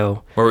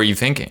so. What were you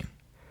thinking?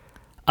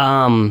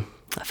 I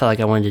felt like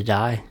I wanted to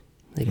die.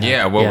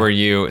 What were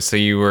you? So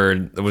you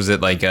were. Was it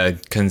like a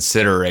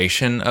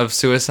consideration of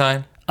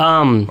suicide?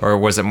 Or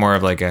was it more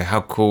of like a,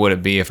 how cool would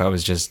it be if I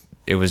was just.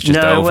 It was just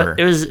over.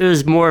 It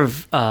was more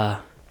of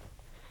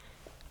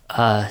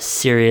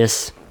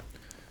serious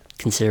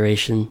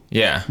consideration.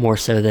 Yeah. More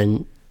so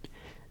than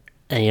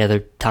any other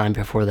time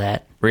before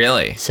that.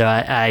 Really? So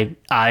I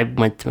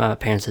went to my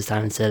parents this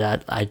time and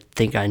said I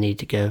think I need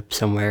to go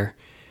somewhere.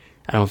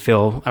 I don't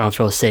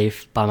feel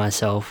safe by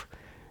myself.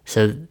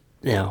 So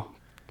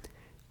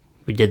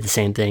we did the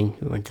same thing.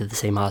 We went to the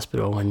same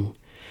hospital and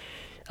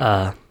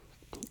had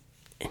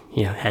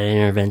an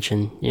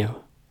intervention.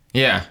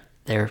 Yeah.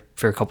 There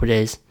for a couple of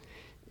days,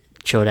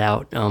 chilled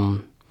out.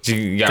 So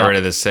you got rid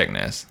of the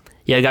sickness.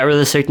 Yeah, I got rid of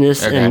the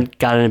sickness and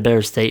got in a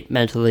better state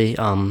mentally.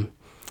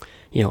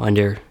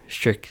 Under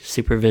strict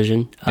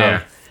supervision.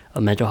 A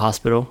mental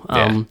hospital.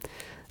 Were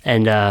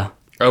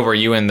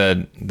you in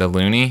the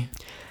loony,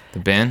 the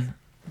bin,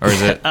 or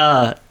is it?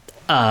 No,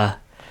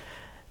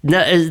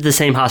 it's the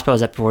same hospital I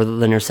was at before, the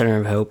Linder Center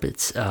of Hope.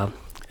 It's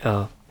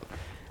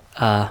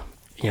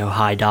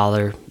high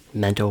dollar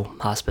mental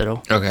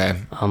hospital. Okay.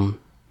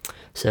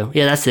 So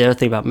yeah, that's the other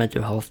thing about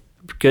mental health.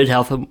 Good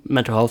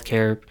mental health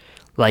care,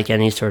 like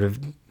any sort of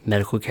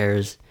medical care,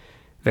 is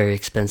very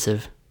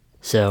expensive.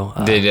 So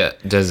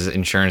does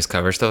insurance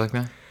cover stuff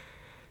like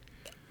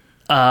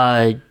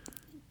that?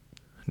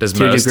 Does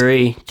to a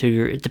degree.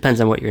 It depends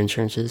on what your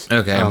insurance is.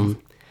 Okay.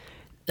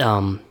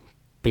 But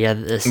yeah,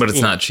 but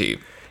it's not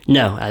cheap.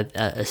 No,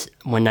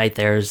 one night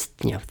there's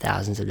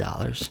thousands of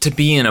dollars to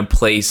be in a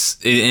place.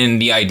 And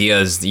the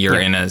idea is you're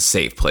in a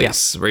safe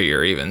place where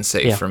you're even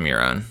safe from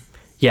your own.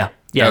 Yeah.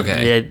 Yeah.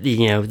 Okay.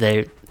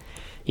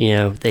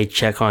 They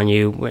check on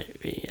you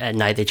at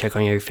night. They check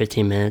on you every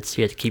 15 minutes.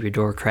 You have to keep your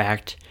door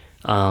cracked.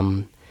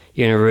 You're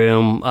in a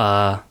room.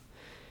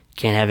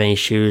 Can't have any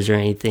shoes or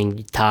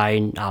anything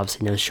tied.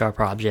 Obviously, no sharp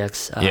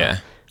objects.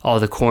 All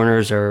the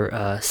corners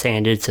are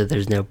sanded, so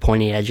there's no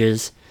pointy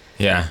edges.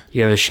 Yeah.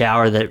 You have a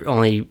shower that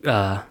only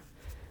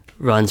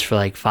runs for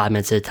like 5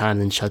 minutes at a time,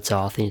 then shuts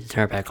off. You need to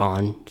turn it back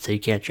on so you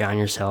can't drown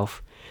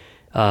yourself.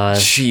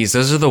 Jeez,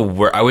 those are the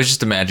worst. I was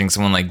just imagining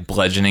someone like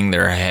bludgeoning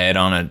their head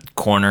on a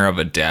corner of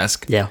a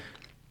desk. Yeah.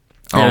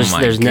 There's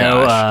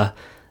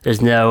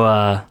There's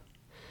no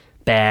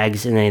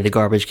bags in any of the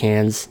garbage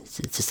cans.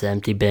 It's just an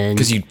empty bin.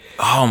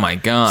 Oh my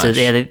gosh. So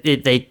yeah,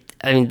 they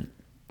I mean,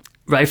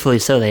 rightfully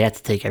so, they have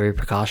to take every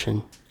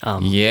precaution.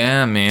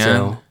 Yeah, man.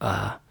 So,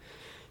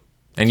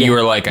 and you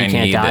were like, I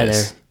need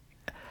this.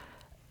 There.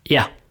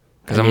 Yeah.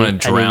 Because I'm going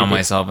to drown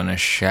myself in a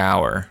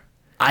shower.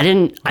 I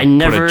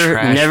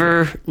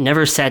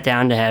never sat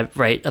down to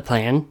write a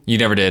plan. You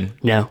never did?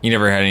 No. You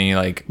never had any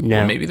no.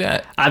 Well, maybe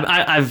that.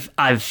 I've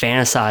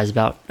fantasized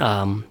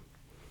about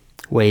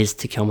ways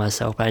to kill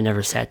myself, but I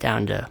never sat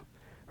down to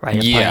write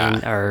a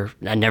plan, or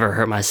I never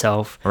hurt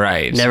myself.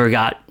 Right. Never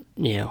got,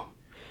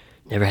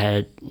 never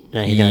had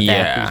anything like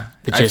that.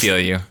 But I feel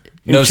you.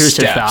 No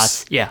steps.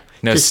 Thoughts. Yeah.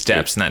 No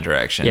steps in that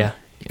direction. Yeah.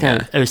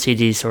 Kind of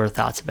OCD sort of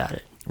thoughts about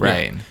it.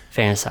 Right.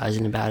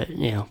 Fantasizing about it,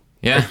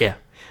 Yeah.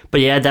 But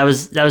yeah, that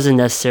was a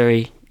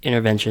necessary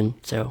intervention.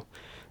 So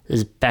it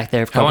was back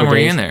there for a couple days. How long were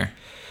you in there?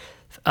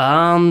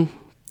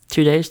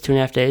 2 days,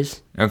 2.5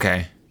 days.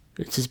 Okay.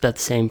 It's just about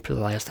the same for the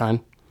last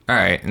time. All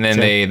right. And then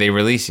they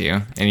release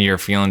you and you're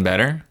feeling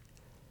better?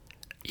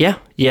 Yeah.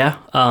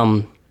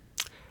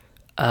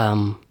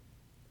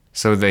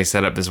 So they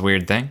set up this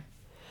weird thing?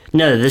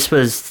 No, this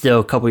was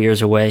still a couple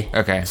years away.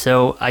 Okay.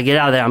 So I get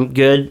out of there, I'm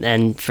good,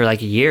 and for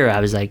like a year,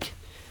 I was kind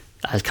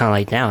of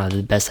like, now,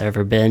 the best I've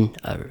ever been.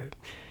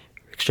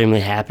 Extremely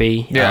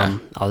happy. Yeah.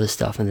 All this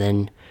stuff, and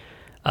then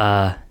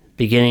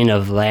beginning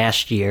of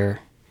last year,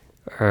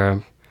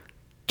 or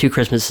 2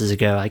 Christmases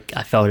ago,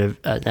 I felt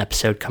an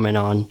episode coming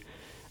on.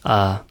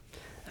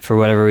 For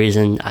whatever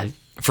reason,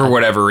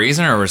 whatever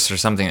reason, or was there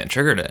something that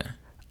triggered it?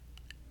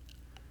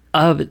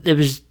 It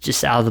was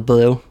just out of the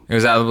blue. It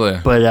was out of the blue.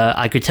 But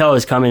I could tell it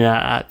was coming.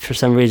 For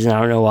some reason, I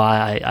don't know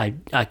why,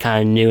 I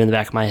kind of knew in the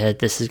back of my head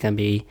this is going to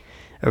be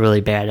a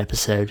really bad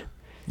episode.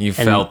 You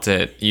felt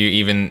it. You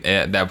even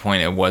at that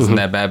point, it wasn't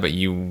that bad, but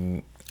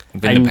in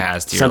the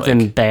past,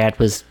 something bad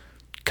was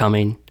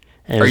coming.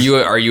 Are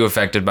you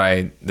affected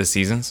by the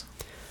seasons?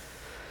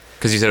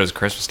 Because you said it was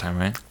Christmas time,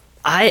 right?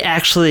 I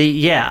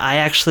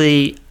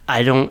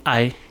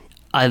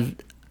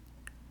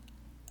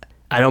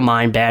don't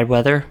mind bad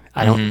weather.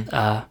 I don't.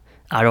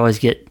 I'd always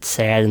get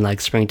sad in like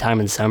springtime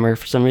and summer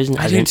for some reason.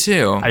 I do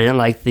too. I don't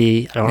like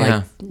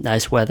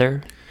nice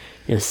weather.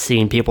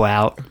 Seeing people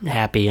out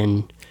happy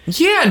and.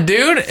 Yeah,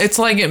 dude. It's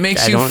like it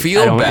makes you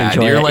feel bad.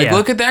 You're like,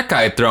 look at that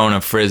guy throwing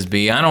a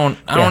frisbee. I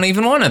don't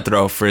even want to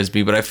throw a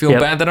frisbee, but I feel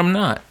bad that I'm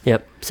not.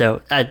 Yep.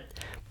 So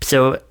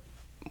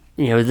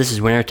this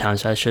is wintertime,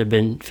 so I should have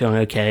been feeling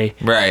okay.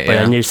 Right. But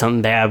I knew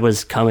something bad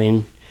was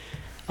coming,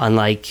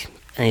 unlike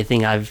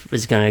anything I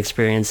was going to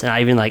experience. And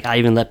I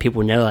even let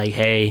people know, like,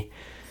 hey,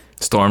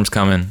 storm's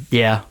coming.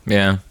 Yeah.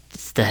 Yeah.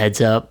 It's the heads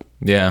up.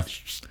 Yeah.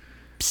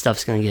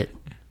 Stuff's going to get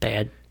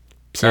bad.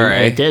 So all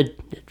right. It did.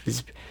 It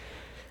was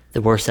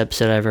the worst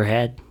episode I ever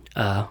had.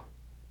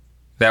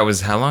 That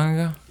was how long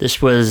ago?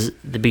 This was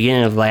the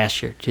beginning of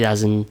last year,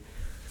 2000.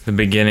 The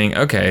beginning.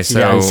 Okay. So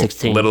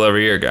 2016. A little over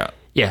a year ago.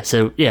 Yeah.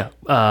 So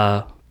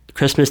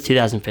Christmas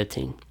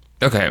 2015.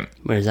 Okay.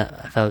 Where is that?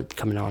 I felt it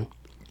coming on.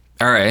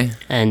 All right.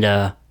 And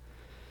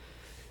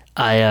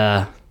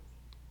I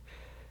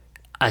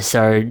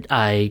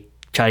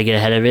tried to get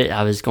ahead of it.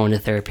 I was going to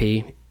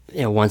therapy,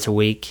 once a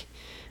week.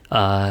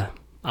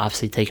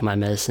 Obviously taking my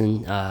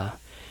medicine,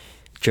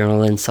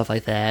 journaling, stuff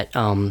like that.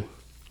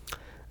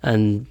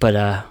 But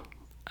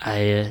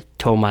I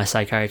told my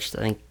psychiatrist,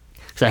 I think,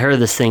 because I heard of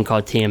this thing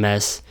called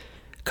TMS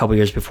a couple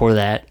years before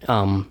that.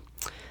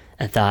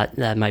 I thought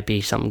that might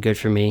be something good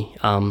for me,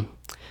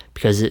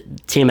 because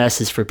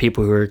TMS is for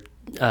people who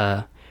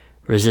are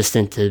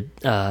resistant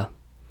to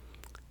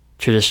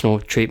traditional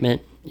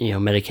treatment,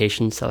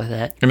 medication, stuff like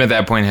that. And at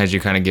that point, had you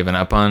kind of given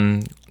up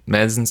on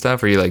meds and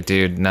stuff? Or are you like,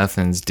 dude,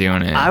 nothing's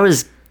doing it? I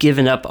was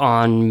giving up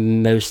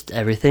on most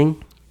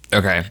everything.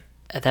 Okay.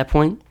 At that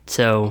point,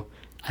 so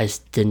I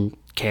just didn't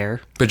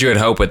care. But you had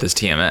hope with this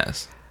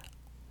TMS.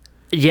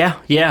 Yeah.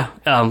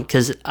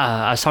 Because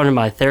I was talking to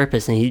my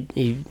therapist, and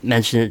he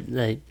mentioned it,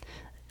 like,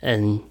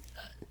 and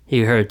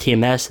he heard of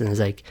TMS, and I was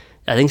like,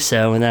 I think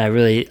so. And then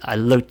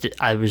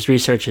I was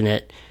researching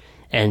it,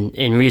 and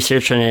in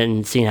researching it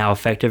and seeing how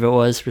effective it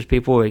was for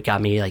people, it got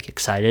me like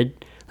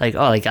excited. Like,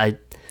 oh, like I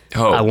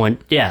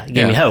want, give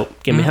me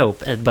hope, me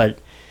hope. But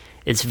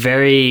it's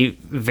very,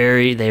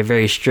 very, they have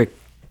very strict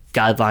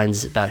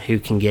guidelines about who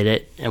can get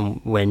it and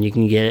when you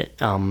can get it.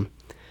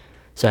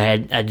 So I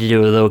had to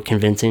do a little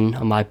convincing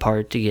on my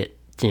part to get,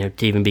 to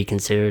even be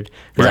considered.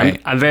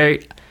 Right. I'm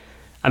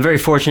very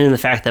fortunate in the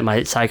fact that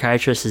my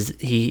psychiatrist is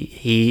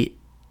he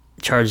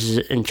charges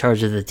in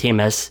charge of the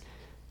TMS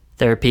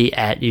therapy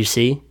at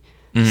UC.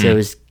 Mm-hmm. So it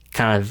was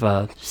kind of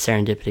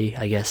serendipity,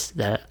 I guess,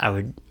 that I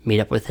would meet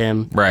up with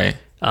him. Right.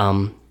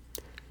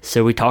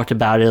 So we talked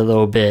about it a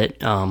little bit.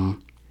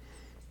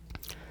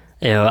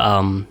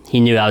 He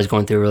knew I was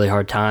going through a really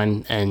hard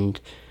time, and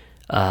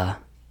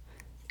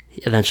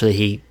eventually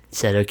he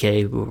said,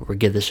 okay, we'll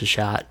give this a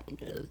shot.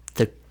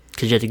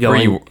 Because you have to go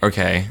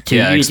okay. You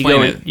It. have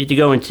to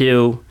go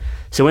into.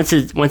 So once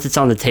it's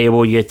on the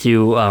table, you have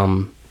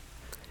to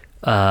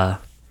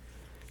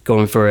go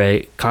in for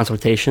a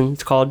consultation.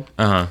 It's called.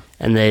 And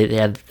they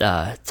have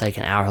it's like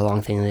an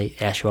hour-long thing. They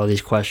ask you all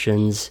these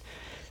questions.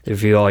 They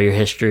review all your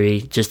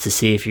history just to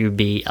see if you'd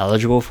be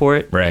eligible for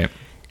it. Right.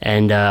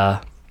 And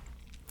I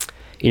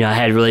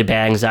had really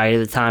bad anxiety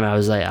at the time. I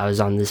was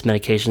on these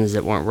medications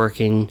that weren't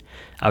working.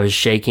 I was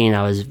shaking.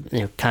 I was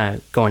kind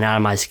of going out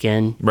of my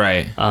skin.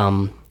 Right.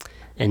 And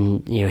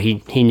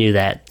he knew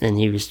that, and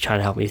he was trying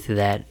to help me through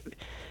that.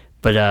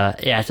 But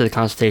after the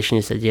consultation,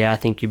 he said, "Yeah, I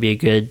think you'd be a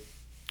good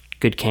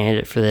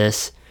candidate for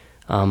this."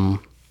 And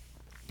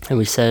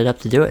we set it up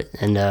to do it.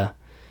 And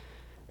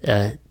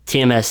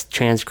TMS,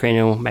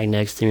 transcranial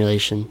magnetic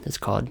stimulation, it's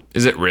called.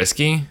 Is it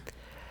risky?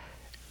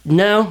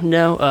 No.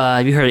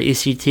 Have you heard of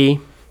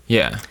ECT?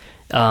 Yeah.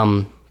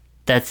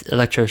 That's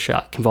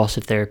electroshock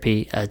convulsive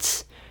therapy.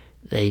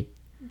 They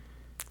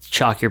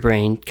shock your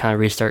brain, kind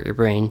of restart your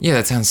brain. Yeah,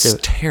 that sounds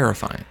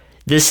terrifying.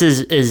 This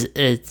is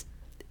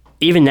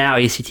even now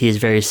ECT is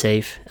very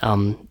safe.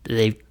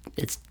 They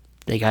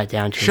got it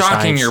down to shocking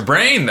science. Your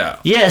brain though.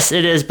 Yes,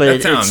 it is,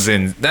 but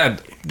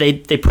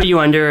they put you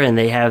under, and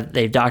they have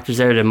doctors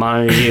there to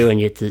monitor you, and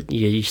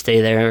you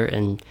stay there,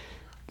 and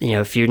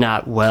if you're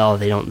not well,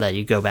 they don't let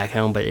you go back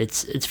home. But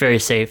it's very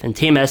safe. And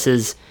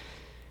TMS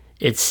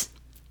this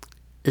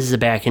is a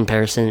bad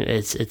comparison.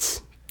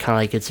 It's kind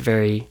of like its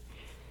very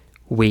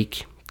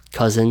weak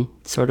cousin,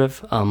 sort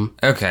of.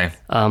 Okay.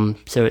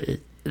 So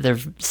they're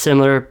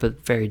similar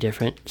but very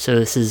different. So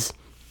this is,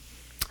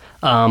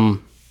 I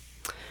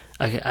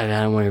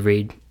don't want to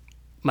read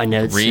my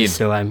notes.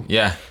 TMS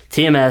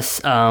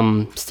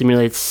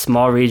stimulates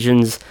small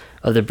regions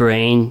of the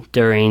brain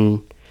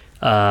during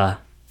to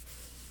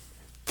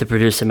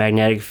produce a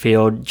magnetic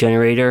field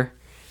generator.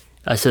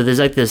 So there's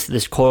like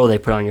this coil they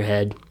put on your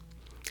head,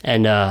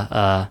 and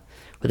what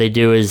they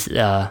do is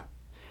they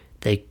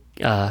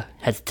have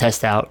to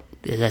test out.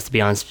 It has to be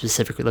on a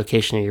specific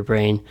location of your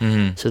brain.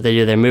 Mm-hmm. So what they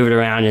do, they move it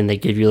around and they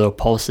give you little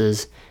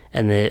pulses.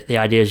 And the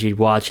idea is you'd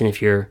watch, and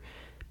if your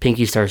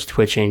pinky starts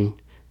twitching,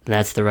 then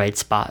that's the right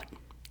spot,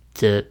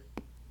 the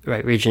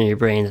right region of your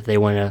brain that they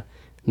want to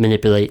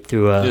manipulate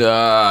through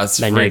a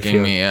it's magnetic freaking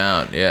field. Me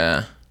out.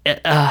 Yeah.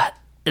 At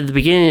the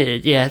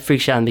beginning, it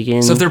freaks you out in the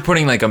beginning. So if they're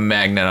putting like a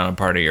magnet on a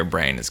part of your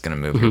brain, it's going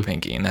to move your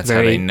pinky, and that's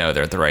how they know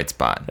they're at the right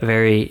spot. A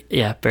very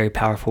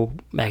powerful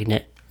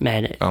magnet.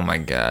 Oh my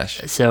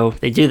gosh. So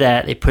they do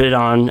that. They put it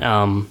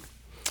on.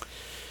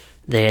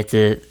 They had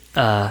to.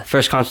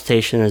 First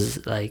consultation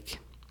is like,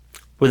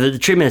 the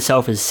treatment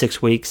itself is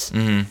 6 weeks,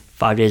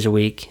 5 days a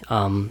week. It's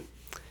a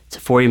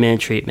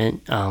 40-minute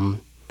treatment.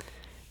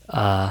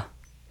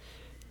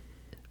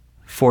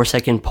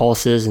 4-second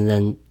pulses and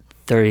then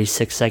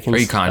 36 seconds. Are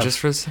you conscious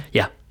for this?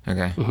 Yeah.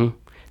 Okay. Mm-hmm.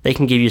 They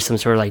can give you some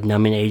sort of like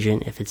numbing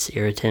agent if it's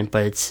irritant,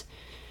 but it's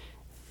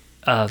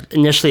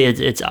initially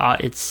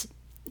it's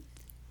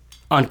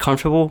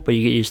uncomfortable, but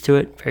you get used to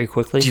it very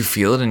quickly. Do you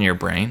feel it in your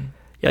brain?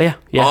 Yeah.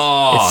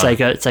 Oh.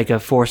 It's like a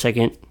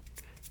 4-second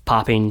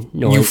popping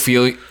noise. You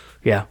feel?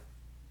 Yeah.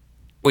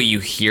 Wait, you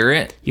hear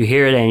it? You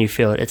hear it and you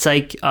feel it. It's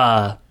like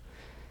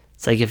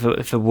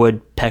if a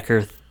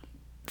woodpecker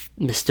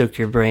mistook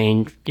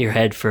your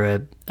head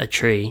for a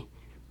tree.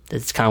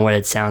 That's kind of what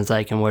it sounds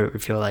like and what it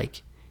would feel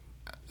like.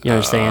 You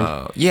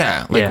understand?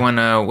 Yeah, when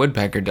a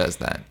woodpecker does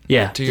that.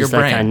 Yeah, to your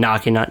brain. Like kind of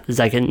knocking on. It's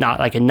like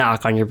a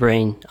knock on your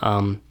brain,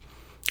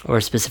 or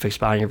a specific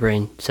spot on your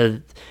brain. So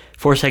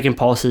 4-second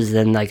pulses,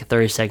 then like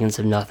 30 seconds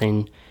of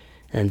nothing,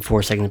 and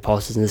 4-second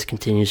pulses, and this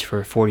continues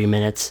for 40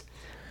 minutes.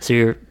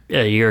 So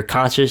you're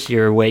conscious,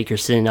 you're awake, you're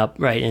sitting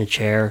upright in a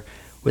chair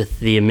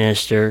with the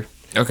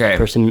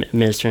person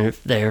administering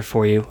there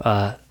for you,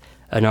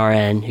 an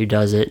RN who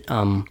does it.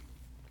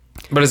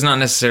 But it's not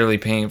necessarily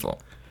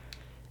painful.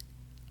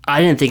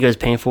 I didn't think it was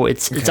painful.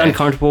 It's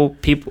uncomfortable.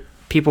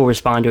 People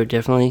respond to it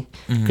differently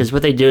because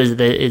what they do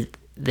is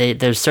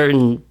there's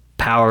certain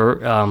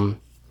power.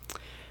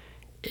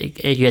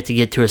 You have to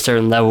get to a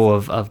certain level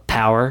of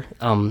power.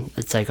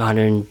 It's like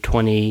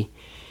 120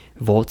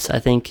 volts, I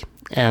think,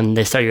 and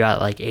they start you out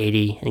at like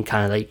 80 and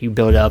kind of like you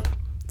build up.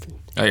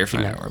 Oh, you're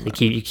fine.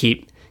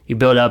 You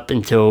build up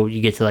until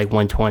you get to like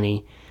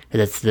 120.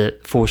 That's the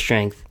full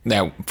strength.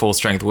 That full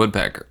strength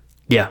woodpecker.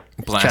 Yeah.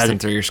 Blasting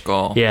through your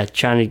skull. Yeah,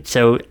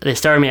 so they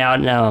started me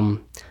out,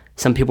 and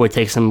some people would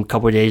take a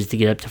couple of days to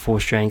get up to full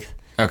strength.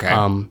 Okay.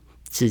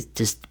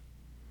 Just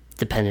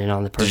dependent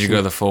on the person. Did you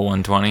go the full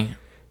 120?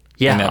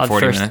 Yeah, in that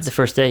 40 minutes? The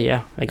first day,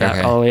 yeah. I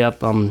got all the way up.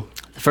 The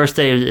first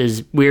day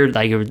is weird,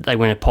 like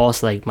when it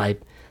pulsed, like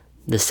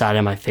the side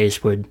of my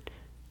face would,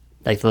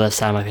 like the left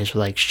side of my face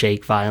would like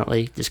shake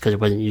violently just because I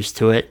wasn't used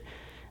to it.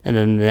 And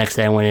then the next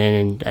day I went in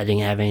and I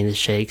didn't have any of the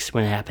shakes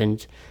when it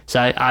happened.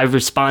 So I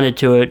responded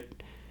to it,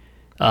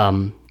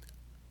 or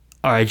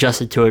I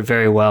adjusted to it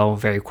very well,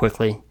 very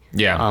quickly.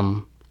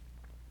 Yeah.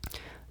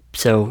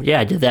 So yeah,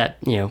 I did that,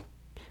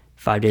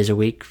 5 days a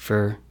week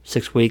for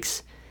 6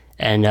 weeks,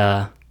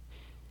 and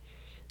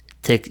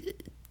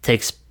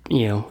takes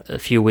a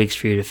few weeks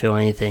for you to feel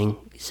anything.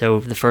 So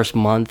the first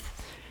month,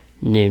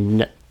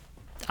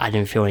 I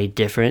didn't feel any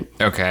different.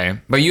 Okay.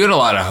 But you had a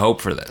lot of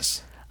hope for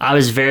this. I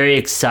was very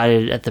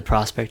excited at the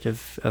prospect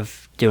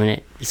of doing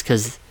it, just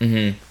because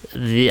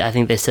I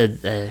think they said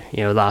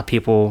a lot of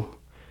people,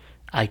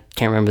 I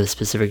can't remember the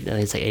specific, I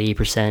think it's like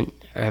 80%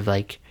 have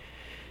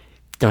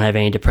don't have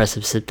any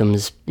depressive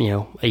symptoms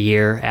a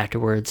year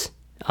afterwards,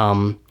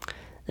 and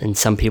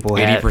some people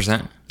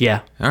 80%?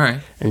 Yeah. All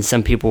right. And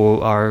some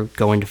people are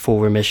going to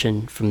full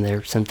remission from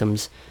their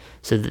symptoms.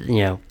 So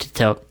to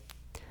tell,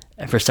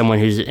 for someone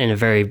who's in a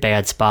very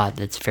bad spot,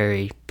 that's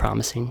very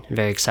promising and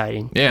very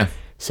exciting. Yeah.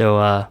 So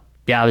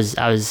I was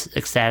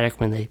ecstatic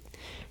when they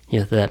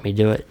they let me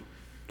do it.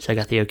 So I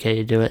got the okay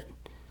to do it.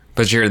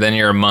 But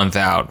you're a month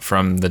out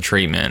from the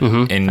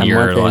treatment, and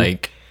you're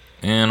like,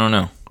 I don't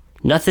know.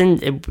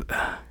 Nothing.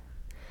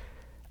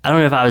 I don't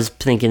know if I was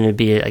thinking it'd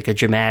be like a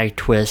dramatic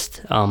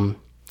twist.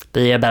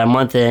 But yeah, about a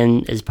month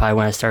in is probably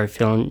when I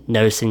started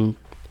noticing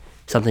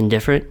something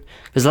different.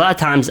 Because a lot of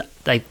times,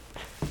 like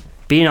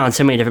being on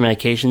so many different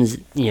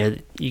medications,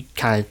 you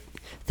kind of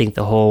think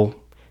the whole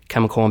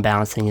chemical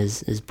imbalancing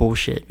is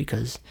bullshit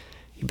because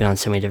you've been on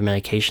so many different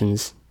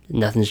medications,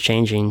 nothing's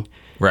changing.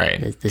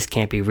 Right. This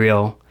can't be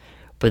real.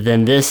 But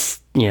then this,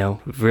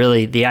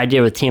 really, the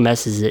idea with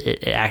TMS is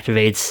it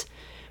activates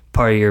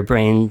part of your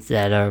brain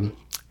that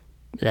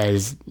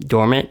is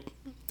dormant.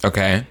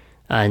 Okay.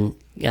 And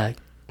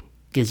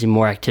gives you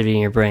more activity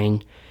in your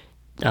brain.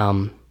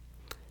 You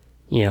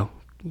do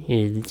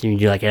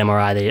like an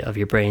MRI of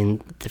your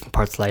brain, different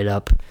parts light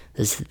up.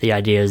 The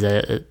idea is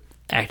that it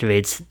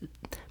activates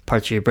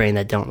parts of your brain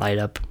that don't light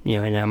up,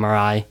 in an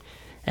MRI.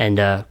 And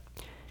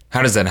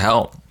how does that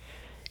help?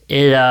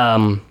 It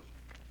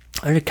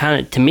kind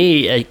of, to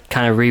me, it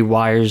kind of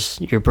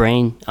rewires your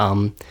brain.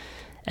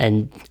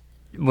 And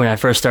when I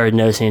first started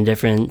noticing a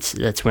difference,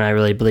 that's when I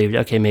really believed,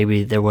 okay,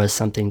 maybe there was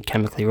something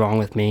chemically wrong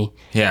with me.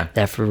 Yeah.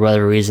 That for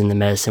whatever reason the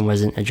medicine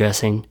wasn't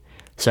addressing.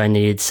 So I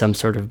needed some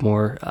sort of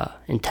more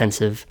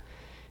intensive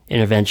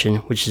intervention,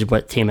 which is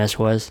what TMS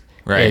was.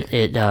 Right.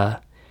 It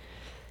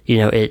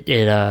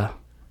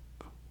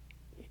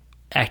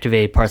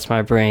activated parts of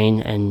my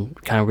brain and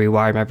kind of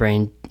rewired my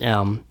brain,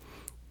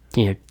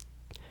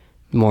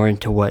 more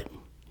into what,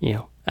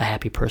 a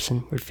happy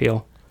person would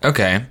feel.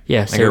 Okay.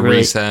 Yeah. Like so a really,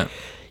 reset.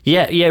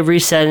 Yeah,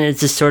 reset, and it's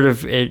just sort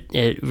of,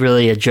 it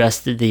really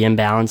adjusted the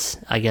imbalance,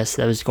 I guess,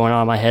 that was going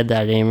on in my head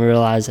that I didn't even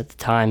realize at the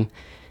time,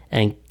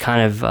 and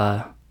kind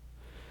of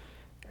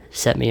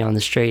set me on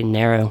the straight and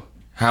narrow.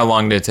 How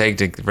long did it take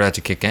for that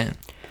to kick in?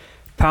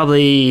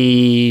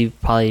 Probably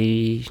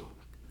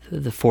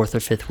the fourth or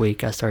fifth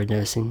week I started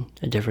noticing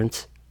a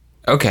difference.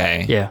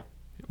 Okay. Yeah.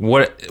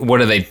 What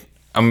do they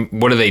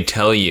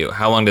tell you?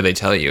 How long do they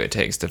tell you it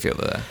takes to feel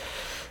that?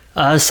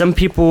 Some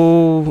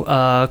people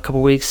a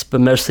couple weeks,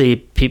 but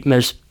mostly I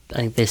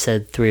think they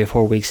said 3 or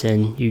 4 weeks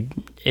in,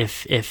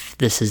 if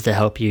this is to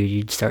help you,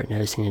 you'd start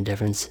noticing a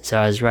difference. So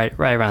I was right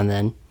around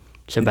then,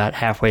 so about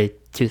halfway,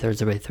 2/3 of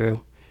the way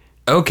through.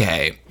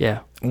 Okay.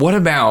 Yeah. What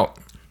about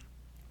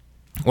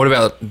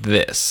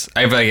this?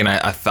 I have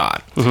a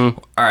thought. Mm-hmm.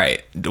 All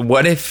right.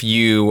 What if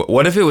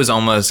it was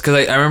almost,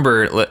 because I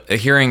remember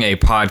hearing a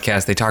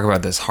podcast, they talk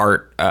about this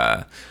heart,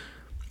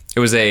 it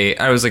was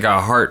like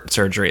a heart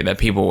surgery that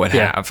people would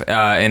have,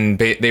 and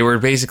they were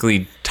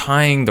basically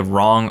tying the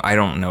wrong, I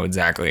don't know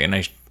exactly,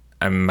 and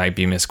I might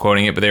be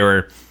misquoting it, but they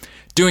were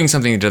doing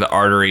something to the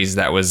arteries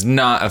that was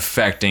not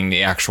affecting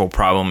the actual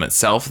problem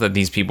itself that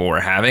these people were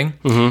having.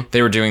 Mm-hmm.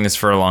 They were doing this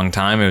for a long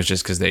time. It was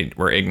just because they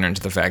were ignorant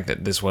to the fact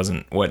that this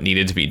wasn't what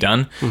needed to be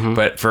done. Mm-hmm.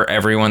 But for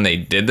everyone they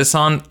did this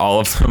on, all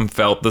of them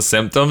felt the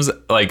symptoms,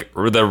 like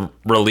the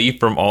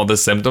relief from all the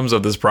symptoms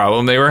of this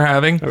problem they were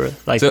having.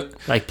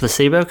 Like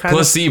placebo kind of?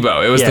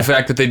 Placebo. It was the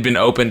fact that they'd been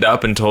opened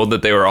up and told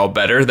that they were all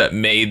better that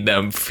made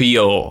them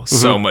feel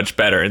so much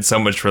better and so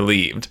much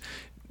relieved.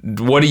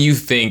 What do you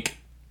think?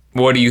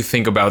 What do you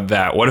think about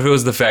that? What if it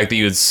was the fact that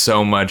you had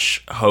so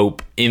much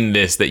hope in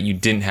this that you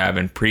didn't have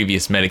in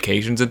previous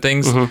medications and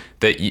things,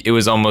 that it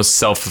was almost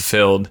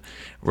self-fulfilled,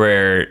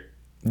 where,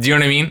 do you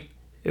know what I mean?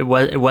 It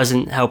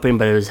wasn't helping,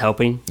 but it was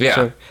helping. Yeah.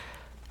 So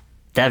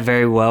that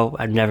very well,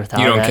 I've never thought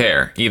of that. You don't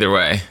care, either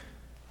way.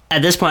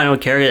 At this point, I don't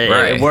care.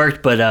 It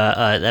worked, but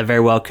that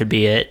very well could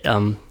be it,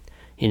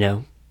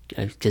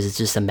 because it's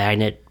just a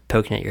magnet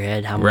poking at your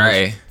head. How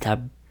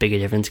big a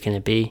difference can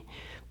it be?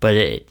 But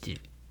it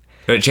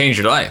changed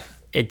your life.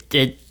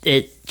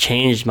 It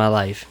changed my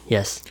life.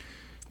 Yes,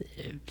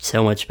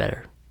 so much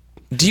better.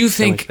 Do you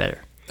think? So much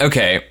better.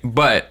 Okay,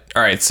 but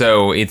all right.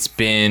 So it's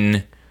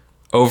been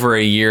over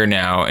a year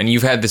now, and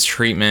you've had this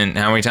treatment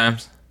how many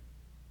times?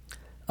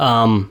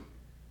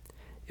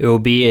 It will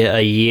be a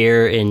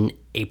year in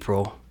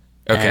April.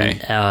 Okay.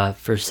 And,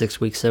 for 6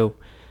 weeks, so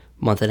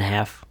month and a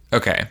half.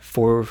 Okay.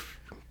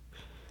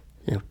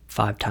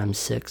 5 times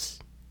 6.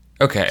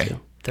 Okay. So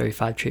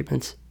 35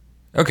 treatments.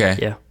 Okay.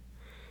 Yeah.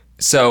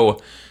 So,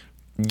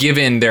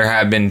 given there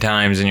have been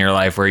times in your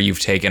life where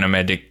you've taken a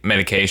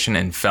medication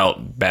and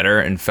felt better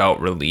and felt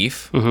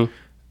relief,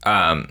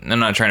 I'm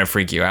not trying to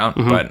freak you out,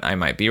 but I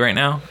might be right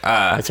now.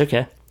 That's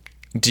okay.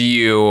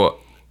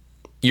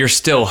 You're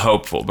still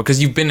hopeful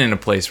because you've been in a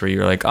place where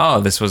you're like,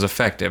 oh, this was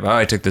effective. Oh,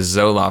 I took the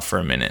Zoloft for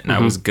a minute and I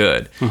was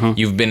good.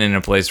 You've been in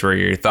a place where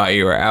you thought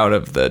you were out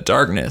of the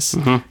darkness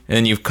and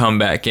then you've come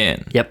back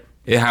in. Yep.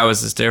 How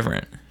is this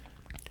different?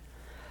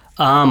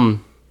 I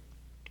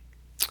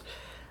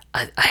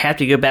have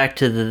to go back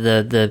to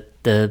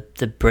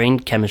the brain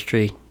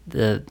chemistry,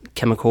 the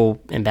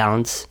chemical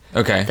imbalance.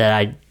 Okay. That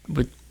I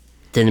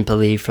didn't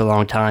believe for a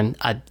long time.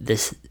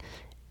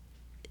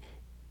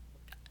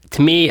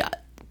 To me,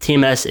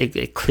 TMS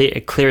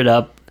it cleared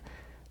up.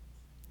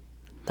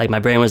 Like my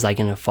brain was like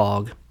in a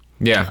fog.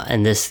 Yeah.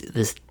 And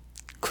this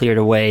cleared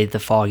away the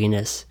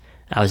fogginess.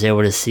 I was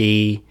able to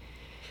see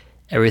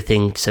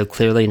everything so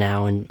clearly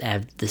now and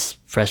have this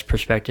fresh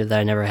perspective that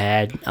I never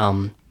had.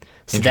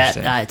 So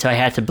I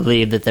had to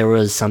believe that there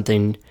was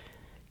something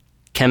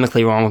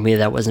chemically wrong with me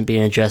that wasn't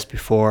being addressed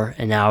before,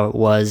 and now it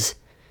was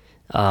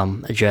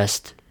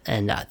addressed,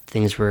 and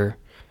things were,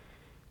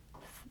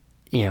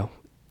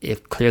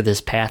 it cleared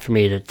this path for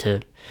me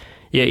to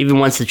even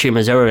once the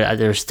treatment is over,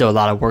 there's still a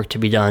lot of work to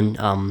be done.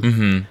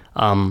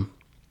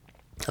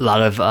 A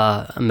lot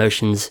of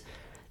emotions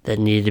that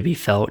needed to be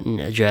felt and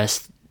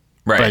addressed.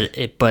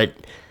 Right. But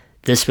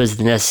this was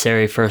the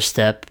necessary first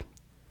step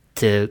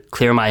to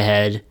clear my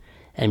head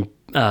and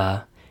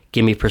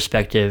give me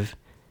perspective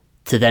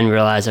to then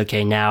realize,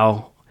 okay,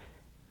 now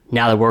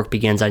the work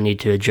begins. I need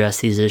to address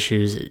these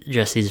issues,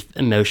 address these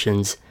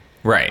emotions.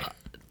 Right.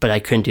 But I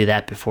couldn't do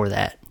that before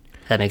that.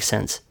 That makes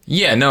sense.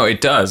 Yeah, no,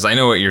 it does. I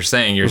know what you're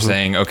saying. You're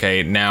saying,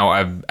 okay, now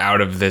I'm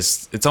out of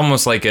this. It's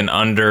almost like an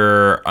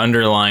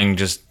underlying,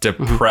 just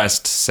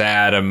depressed,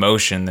 sad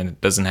emotion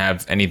that doesn't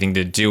have anything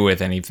to do with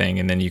anything,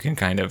 and then you can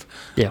kind of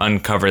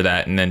uncover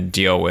that and then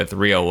deal with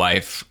real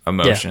life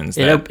emotions.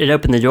 Yeah. It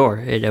opened the door.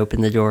 It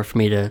opened the door for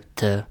me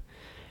to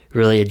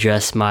really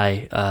address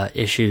my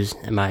issues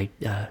and my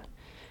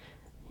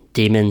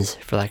demons,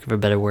 for lack of a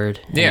better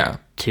word. Yeah.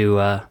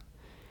 To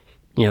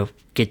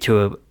get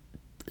to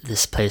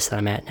this place that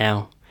I'm at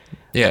now.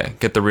 Yeah,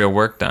 get the real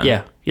work done.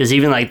 Yeah, because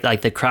even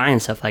like the crying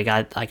stuff, like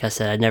I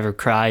said, I never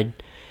cried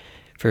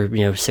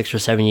for 6 or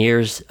 7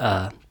 years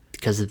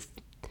because of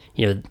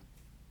the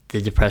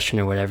depression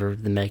or whatever,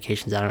 the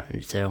medications. I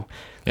don't. So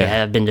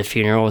I've been to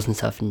funerals and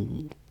stuff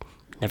and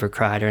never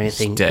cried or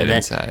anything. It's dead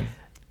inside.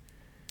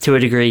 To a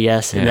degree,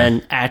 yes. And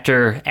then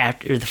after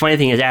the funny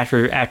thing is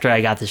after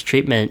I got this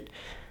treatment,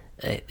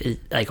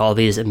 like all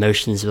these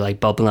emotions were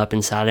like bubbling up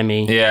inside of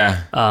me.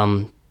 Yeah.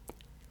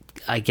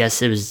 I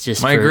guess it was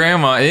just my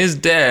grandma is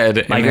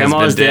dead. My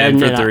grandma is dead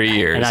for 3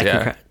 years.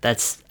 And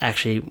that's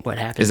actually what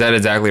happened. Is that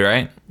exactly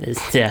right?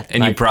 Yeah.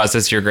 And you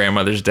process your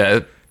grandmother's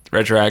death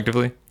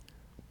retroactively?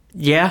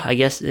 Yeah, I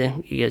guess. Yeah,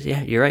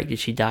 you're right.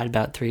 She died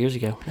about 3 years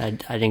ago. I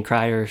didn't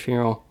cry at her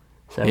funeral.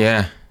 So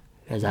yeah.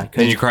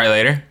 Did you cry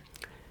later?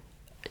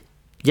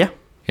 Yeah.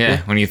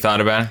 Yeah. When you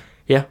thought about it.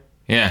 Yeah.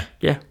 Yeah.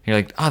 Yeah. You're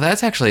like, oh,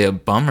 that's actually a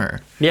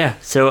bummer. Yeah.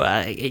 So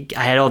I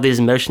had all these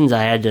emotions.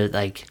 I had to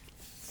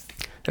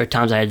there were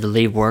times I had to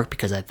leave work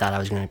because I thought I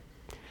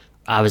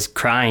was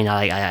crying.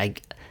 I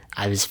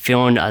was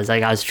feeling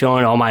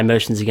all my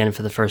emotions again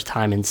for the first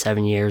time in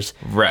 7 years.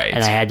 Right.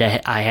 And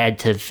I had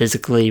to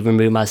physically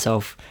remove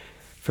myself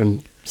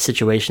from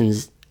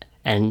situations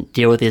and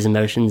deal with these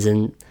emotions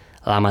and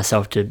allow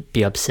myself to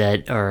be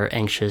upset or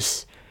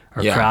anxious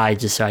or cry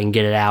just so I can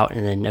get it out,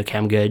 and then, okay,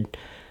 I'm good.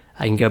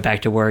 I can go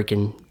back to work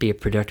and be a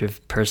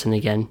productive person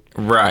again.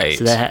 Right.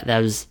 So that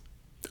was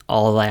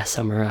all last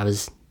summer. I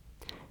was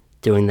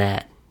doing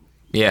that.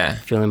 Yeah.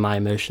 Feeling my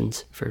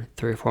emotions for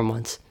 3 or 4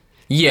 months.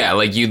 Yeah,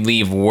 like you'd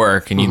leave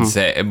work and you'd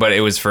say, but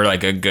it was for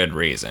like a good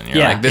reason. You're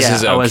like, this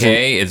is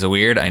okay. It's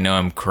weird. I know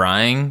I'm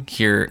crying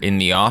here in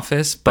the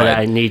office, but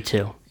I need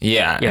to.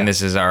 Yeah, and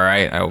this is all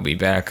right. I will be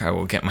back. I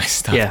will get my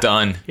stuff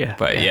done. Yeah.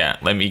 But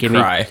let me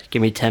cry.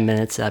 Give me 10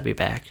 minutes. I'll be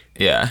back.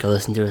 Yeah. Go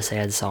listen to a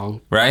sad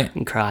song. Right.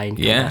 And cry. And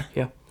yeah.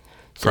 Yeah.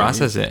 So,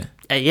 process it.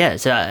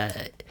 So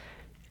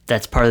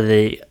that's part of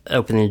the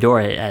opening the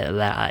door. It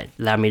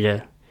allowed me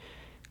to,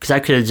 because I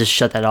could have just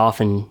shut that off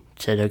and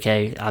said,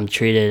 okay, I'm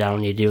treated. I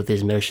don't need to deal with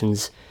these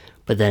emotions.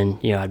 But then,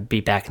 I'd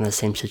be back in the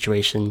same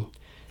situation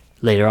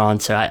later on.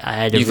 So I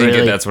had to You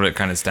think that's what it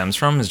kind of stems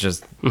from? Is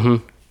just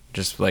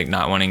just like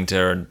not wanting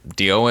to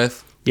deal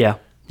with? Yeah.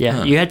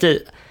 Huh. You had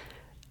to,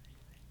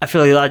 I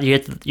feel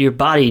like your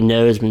body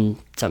knows when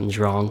something's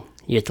wrong.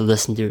 You have to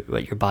listen to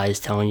what your body is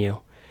telling you.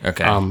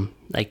 Okay.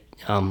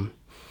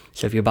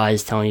 So if your body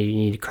is telling you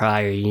need to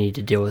cry or you need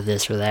to deal with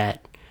this or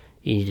that,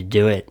 you need to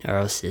do it, or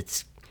else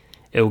it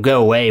will go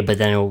away, but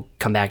then it will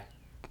come back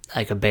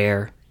like a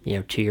bear,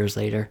 2 years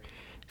later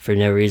for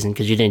no reason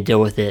because you didn't deal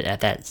with it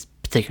at that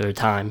particular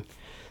time.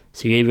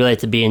 So you really have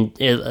to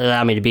it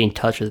allowed me to be in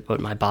touch with what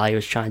my body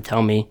was trying to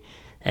tell me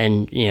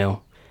and,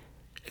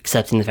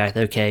 accepting the fact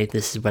that, okay,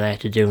 this is what I have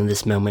to do in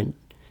this moment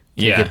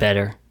to get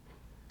better.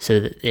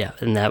 So,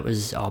 and that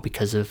was all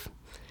because of,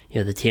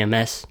 the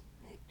TMS.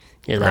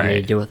 It allowed me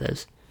to deal with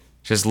those.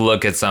 Just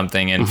look at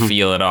something and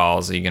feel it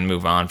all so you can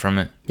move on from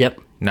it. Yep.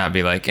 Not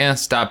be like,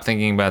 stop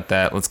thinking about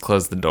that. Let's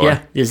close the door.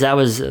 Yeah, because that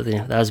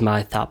was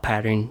my thought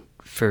pattern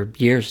for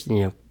years.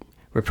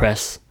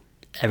 Repress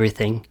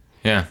everything.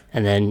 Yeah.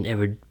 And then it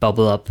would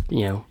bubble up.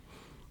 And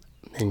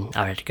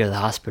I would have to go to the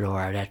hospital, or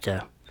I would have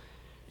to.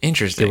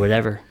 Interesting. Do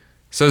whatever.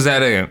 So is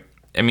that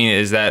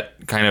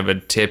kind of a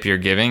tip you're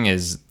giving?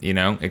 Is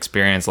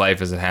experience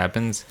life as it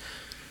happens?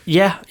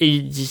 Yeah,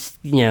 you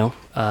just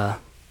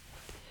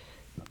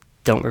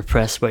don't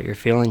repress what you're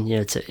feeling.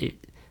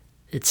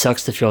 It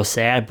sucks to feel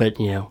sad, but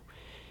you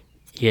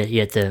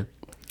have to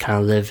kind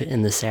of live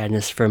in the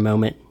sadness for a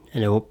moment,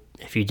 and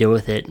if you deal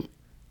with it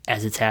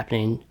as it's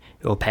happening,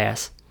 it will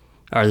pass.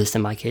 Or at least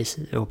in my case,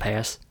 it will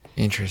pass.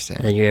 Interesting.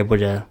 And then you're able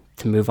to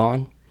move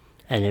on,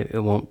 and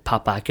it won't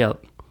pop back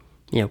up.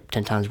 10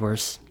 times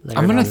worse.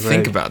 I'm gonna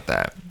think about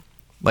that.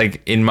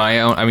 Like in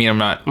my own. I'm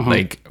not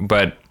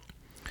but.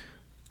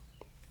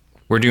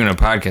 We're doing a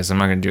podcast. I'm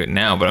not going to do it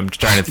now, but I'm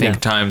trying to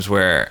think times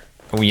where,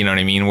 you know what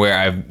I mean, where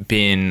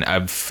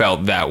I've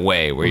felt that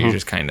way, where you're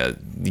just kind of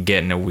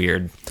getting a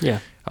weird,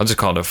 I'll just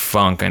call it a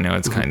funk. I know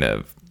it's kind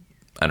of,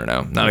 I don't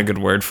know, not a good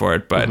word for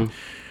it, but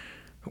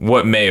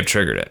what may have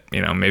triggered it?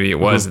 Maybe it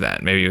was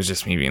that. Maybe it was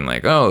just me being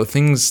like, oh,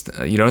 things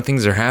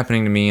are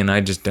happening to me and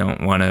I just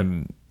don't want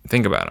to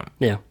think about them.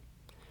 Yeah.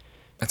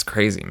 That's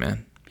crazy,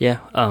 man. Yeah.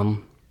 A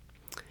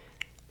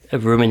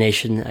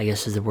rumination, I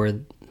guess, is the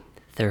word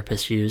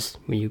therapists use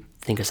when you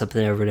think of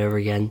something over and over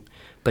again.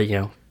 But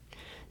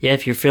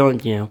if you're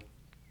feeling,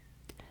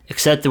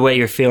 accept the way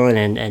you're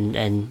feeling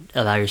and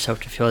allow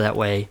yourself to feel that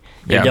way.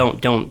 Yeah.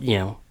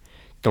 Don't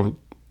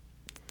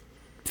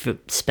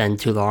spend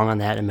too long on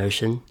that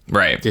emotion.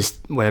 Right.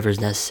 Just whatever's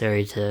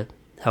necessary to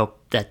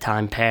help that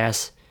time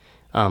pass.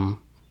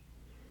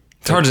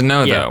 It's hard to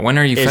know though. When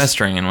are you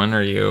festering and when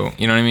are you know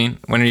what I mean?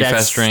 When are you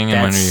festering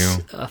and when are you?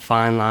 That's a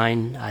fine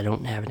line I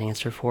don't have an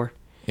answer for.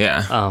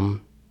 Yeah.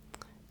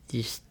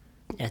 You just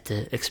have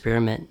to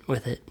experiment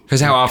with it. Because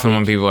how often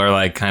when people are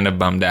like kind of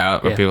bummed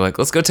out, or people are like,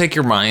 let's go take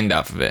your mind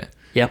off of it.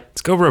 Yep.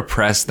 Let's go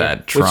repress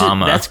that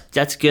trauma.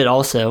 That's good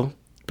also,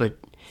 but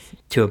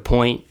to a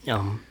point.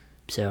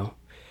 So.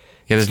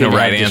 Yeah, there's no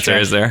right answer,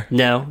 is there?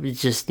 No,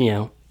 it's just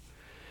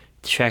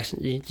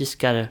distraction. You just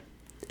gotta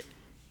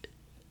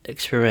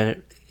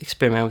experiment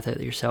with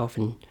it yourself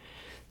and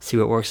see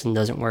what works and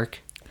doesn't work.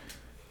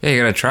 Yeah,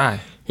 you gotta try.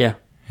 Yeah.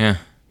 Yeah.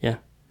 Yeah.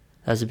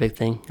 That was a big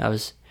thing. I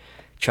was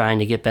trying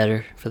to get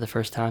better for the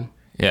first time.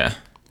 Yeah.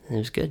 And it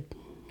was good.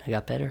 I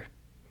got better.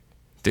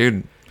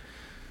 Dude.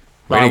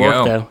 Way to go. A lot of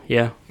work, though.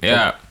 Yeah.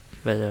 Yeah.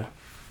 But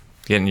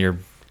getting your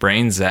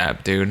brain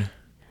zapped, dude.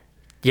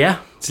 Yeah.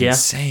 It's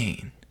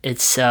insane.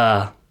 It's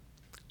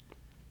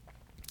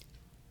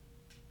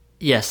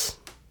yes.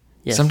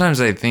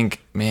 Sometimes I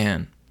think,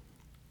 man,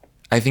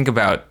 I don't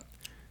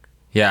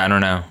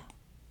know.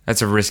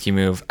 That's a risky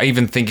move.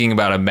 Even thinking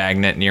about a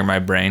magnet near my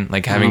brain,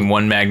 like having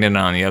one magnet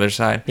on the other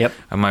side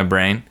of my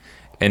brain,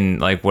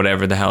 and like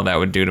whatever the hell that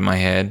would do to my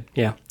head,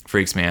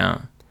 freaks me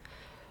out.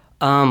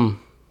 I'd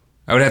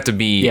have to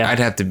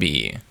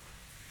be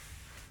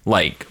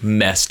like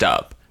messed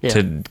up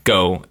to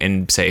go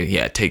and say, do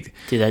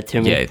that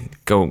to me. Yeah,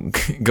 go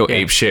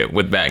ape shit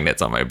with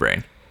magnets on my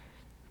brain.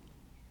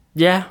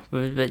 Yeah,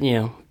 but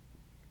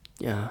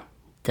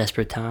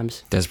desperate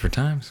times. Desperate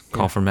times.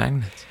 Call for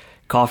magnets.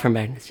 Call for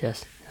magnets,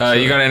 yes.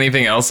 You got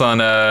anything else on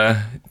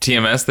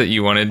TMS that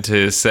you wanted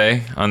to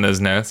say on those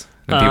notes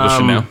that people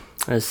should know?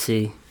 Let's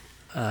see.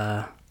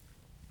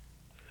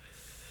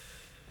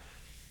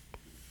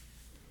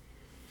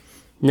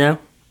 No, that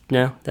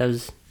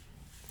was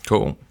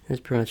cool.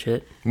 That's pretty much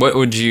it. What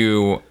would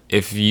you,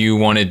 if you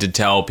wanted to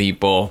tell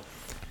people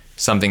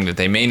something that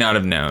they may not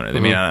have known or they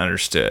may not have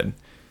understood,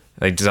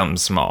 like something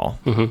small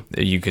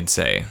that you could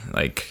say,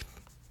 like,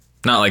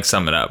 not like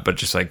sum it up, but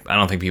just like, I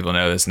don't think people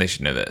know this and they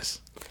should know this.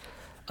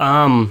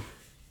 I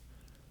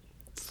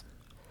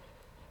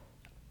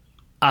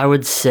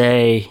would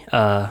say,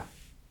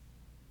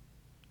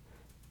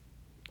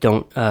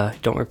 don't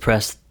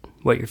repress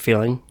what you're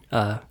feeling.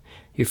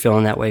 You're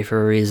feeling that way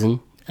for a reason.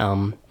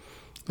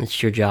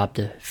 It's your job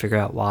to figure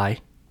out why,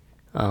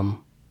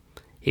 even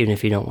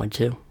if you don't want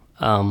to.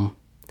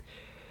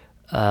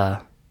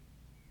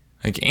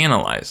 Like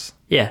analyze.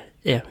 Yeah.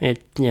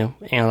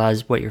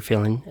 Analyze what you're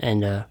feeling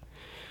and,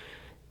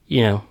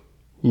 know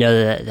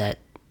that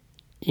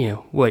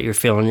what you're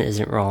feeling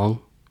isn't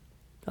wrong.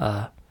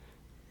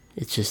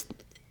 It's just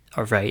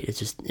right. It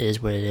just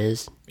is what it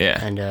is. Yeah.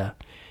 And,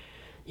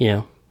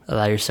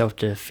 allow yourself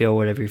to feel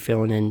whatever you're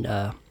feeling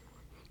and,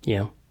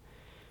 yeah.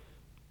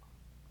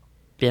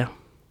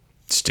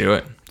 Just do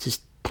it.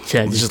 Just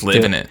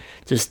live in it.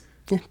 Just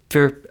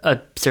for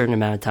a certain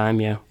amount of time,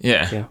 yeah.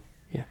 Yeah.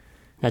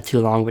 Not too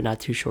long, but not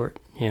too short,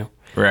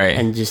 Right.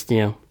 And just,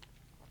 put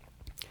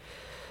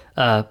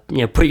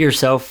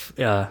yourself,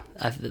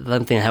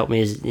 one thing that helped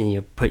me is,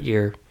 put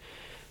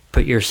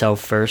yourself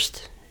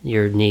first,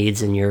 your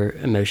needs and your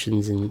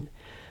emotions and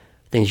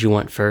things you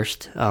want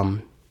first.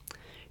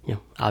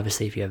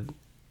 Obviously if you have...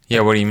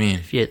 Yeah, what do you mean?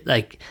 If you,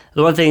 like,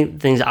 the one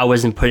things I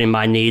wasn't putting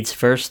my needs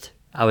first,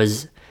 I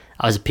was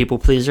a people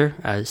pleaser.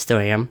 I still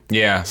am.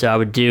 Yeah. So I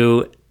would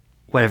do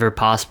whatever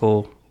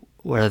possible,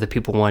 what other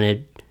people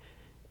wanted,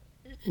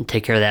 and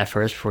take care of that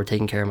first before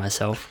taking care of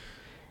myself.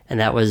 And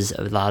that was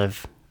a lot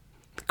of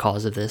the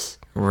cause of this.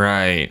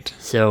 Right.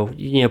 So,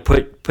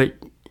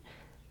 put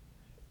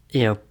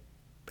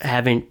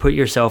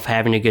yourself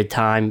having a good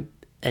time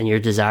and your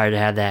desire to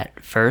have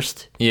that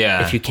first.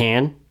 Yeah. If you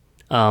can.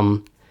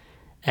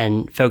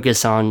 And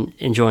focus on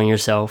enjoying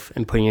yourself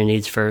and putting your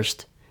needs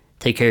first.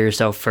 Take care of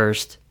yourself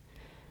first.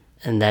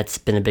 And that's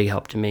been a big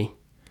help to me.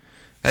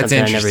 That's Something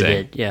interesting. I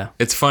never did. Yeah.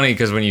 It's funny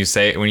because when you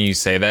say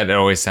that, it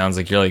always sounds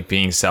like you're like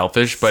being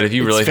selfish. But if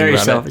you really think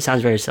about it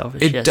sounds very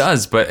selfish. it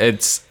does. But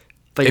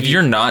if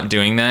you're not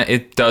doing that,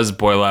 it does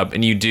boil up.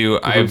 And you do.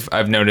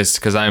 I've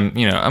noticed because a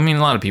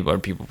lot of people are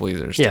people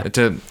pleasers. Yeah.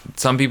 To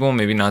some people,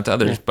 maybe not to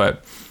others,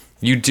 but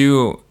you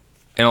do.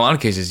 In a lot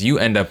of cases, you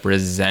end up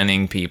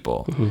resenting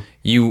people.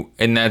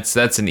 And that's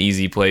an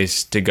easy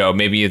place to go.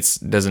 Maybe it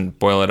doesn't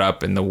boil it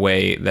up in the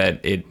way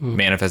that it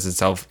manifests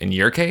itself in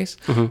your case.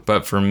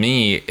 But for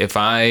me, if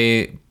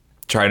I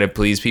try to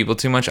please people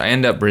too much, I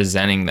end up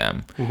resenting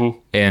them.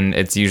 And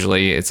it's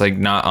like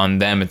not on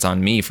them, it's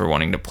on me for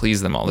wanting to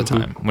please them all the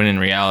time. When in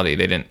reality,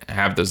 they didn't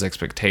have those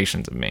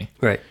expectations of me.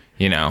 Right.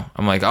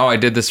 I'm like, oh, I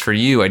did this for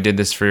you. I did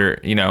this for,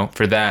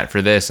 for that,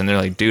 for this. And they're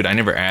like, dude, I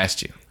never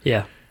asked you.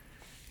 Yeah.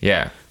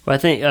 Yeah. Well, I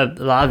think a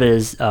lot of it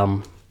is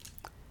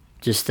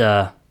just, you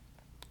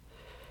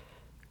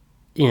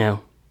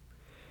got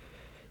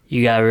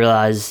to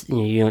realize,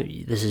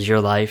 this is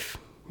your life.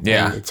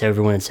 Yeah. And it's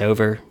over when it's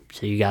over.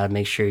 So you got to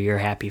make sure you're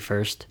happy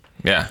first.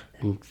 Yeah.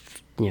 And,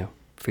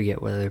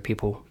 forget what other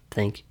people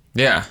think.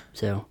 Yeah.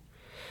 So.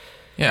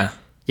 Yeah.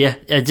 Yeah.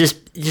 Just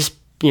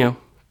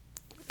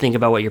think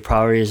about what your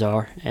priorities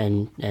are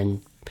and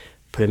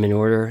put them in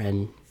order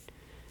and,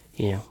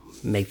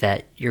 make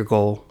that your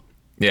goal.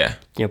 Yeah.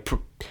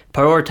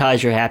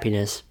 Prioritize your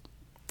happiness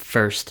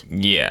first.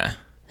 Yeah.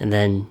 And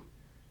then,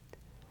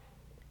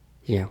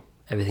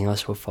 everything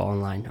else will fall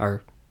in line.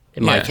 Or,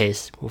 in my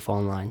case, will fall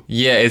in line.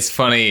 Yeah, it's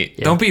funny.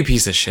 Yeah. Don't be a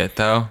piece of shit,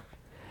 though.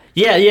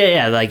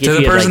 Yeah. Like to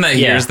the person that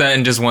hears that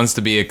and just wants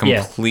to be a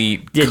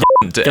complete to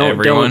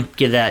everyone. Don't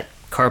give that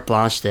carte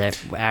blanche to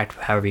act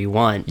however you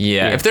want.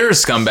 Yeah. If they're a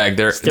scumbag,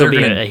 they're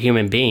gonna, a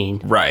human being.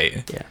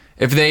 Right. Yeah.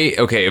 If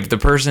the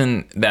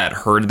person that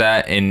heard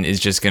that and is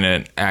just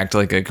gonna act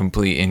like a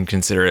complete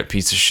inconsiderate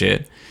piece of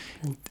shit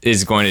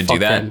is going to do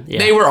that,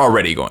 they were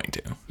already going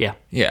to. Yeah.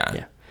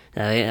 Yeah.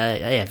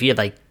 If you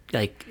had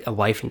like a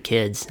wife and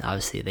kids,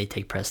 obviously they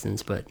take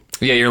precedence, but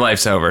yeah, your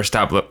life's over.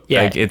 Stop.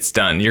 Like it's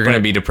done. You're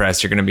gonna be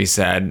depressed. You're gonna be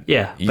sad.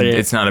 Yeah, but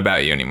it's not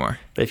about you anymore.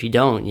 But if you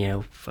don't,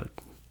 have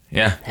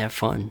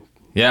fun.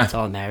 Yeah, that's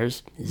all that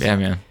matters. Yeah,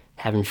 man.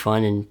 Having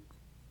fun and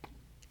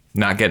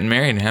not getting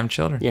married and having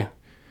children. Yeah.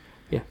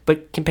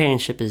 But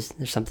companionship there's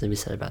something to be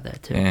said about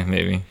that too. Yeah,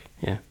 maybe.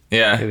 Yeah.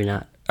 Yeah. Maybe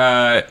not.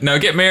 No,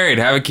 get married,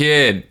 have a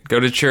kid, go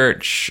to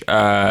church.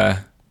 Yeah.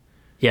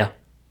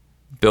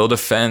 Build a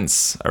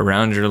fence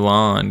around your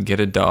lawn, get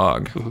a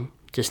dog.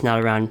 Just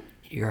not around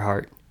your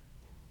heart.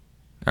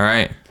 All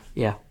right.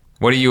 Yeah.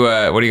 What do you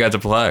got to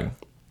plug?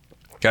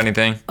 Got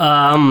anything?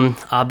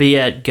 I'll be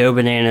at Go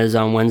Bananas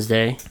on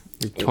Wednesday,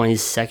 the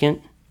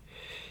 22nd.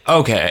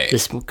 Okay.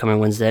 This coming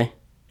Wednesday.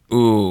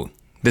 Ooh,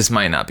 this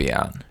might not be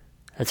out.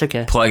 That's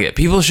okay. Plug it.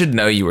 People should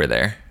know you were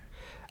there.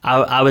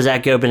 I was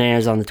at Go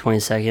Bananas on the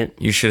 22nd.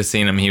 You should have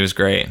seen him. He was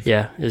great.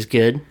 Yeah, it was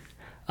good.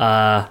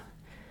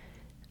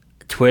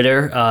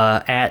 Twitter,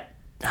 at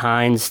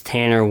Hinds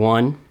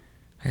Tanner1.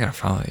 I gotta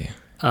follow you.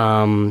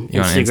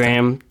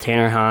 Instagram,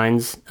 Tanner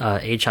Hinds,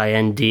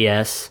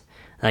 Hinds.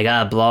 And I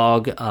got a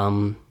blog,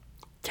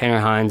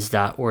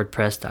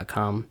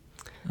 tannerhinds.wordpress.com.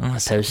 I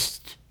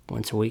post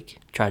once a week.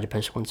 Try to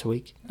post once a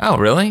week. Oh,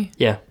 really?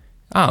 Yeah.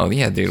 Oh,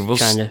 yeah, dude.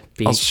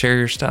 I'll share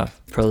your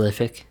stuff.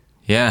 Prolific.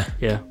 Yeah.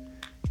 Yeah.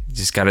 You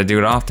just got to do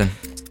it often.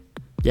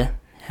 Yeah.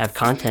 Have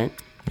content.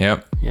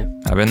 Yep. Yep.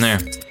 I've been there.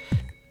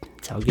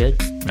 It's all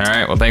good. All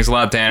right. Well, thanks a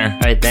lot, Tanner.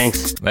 All right.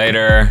 Thanks.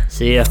 Later.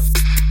 See ya.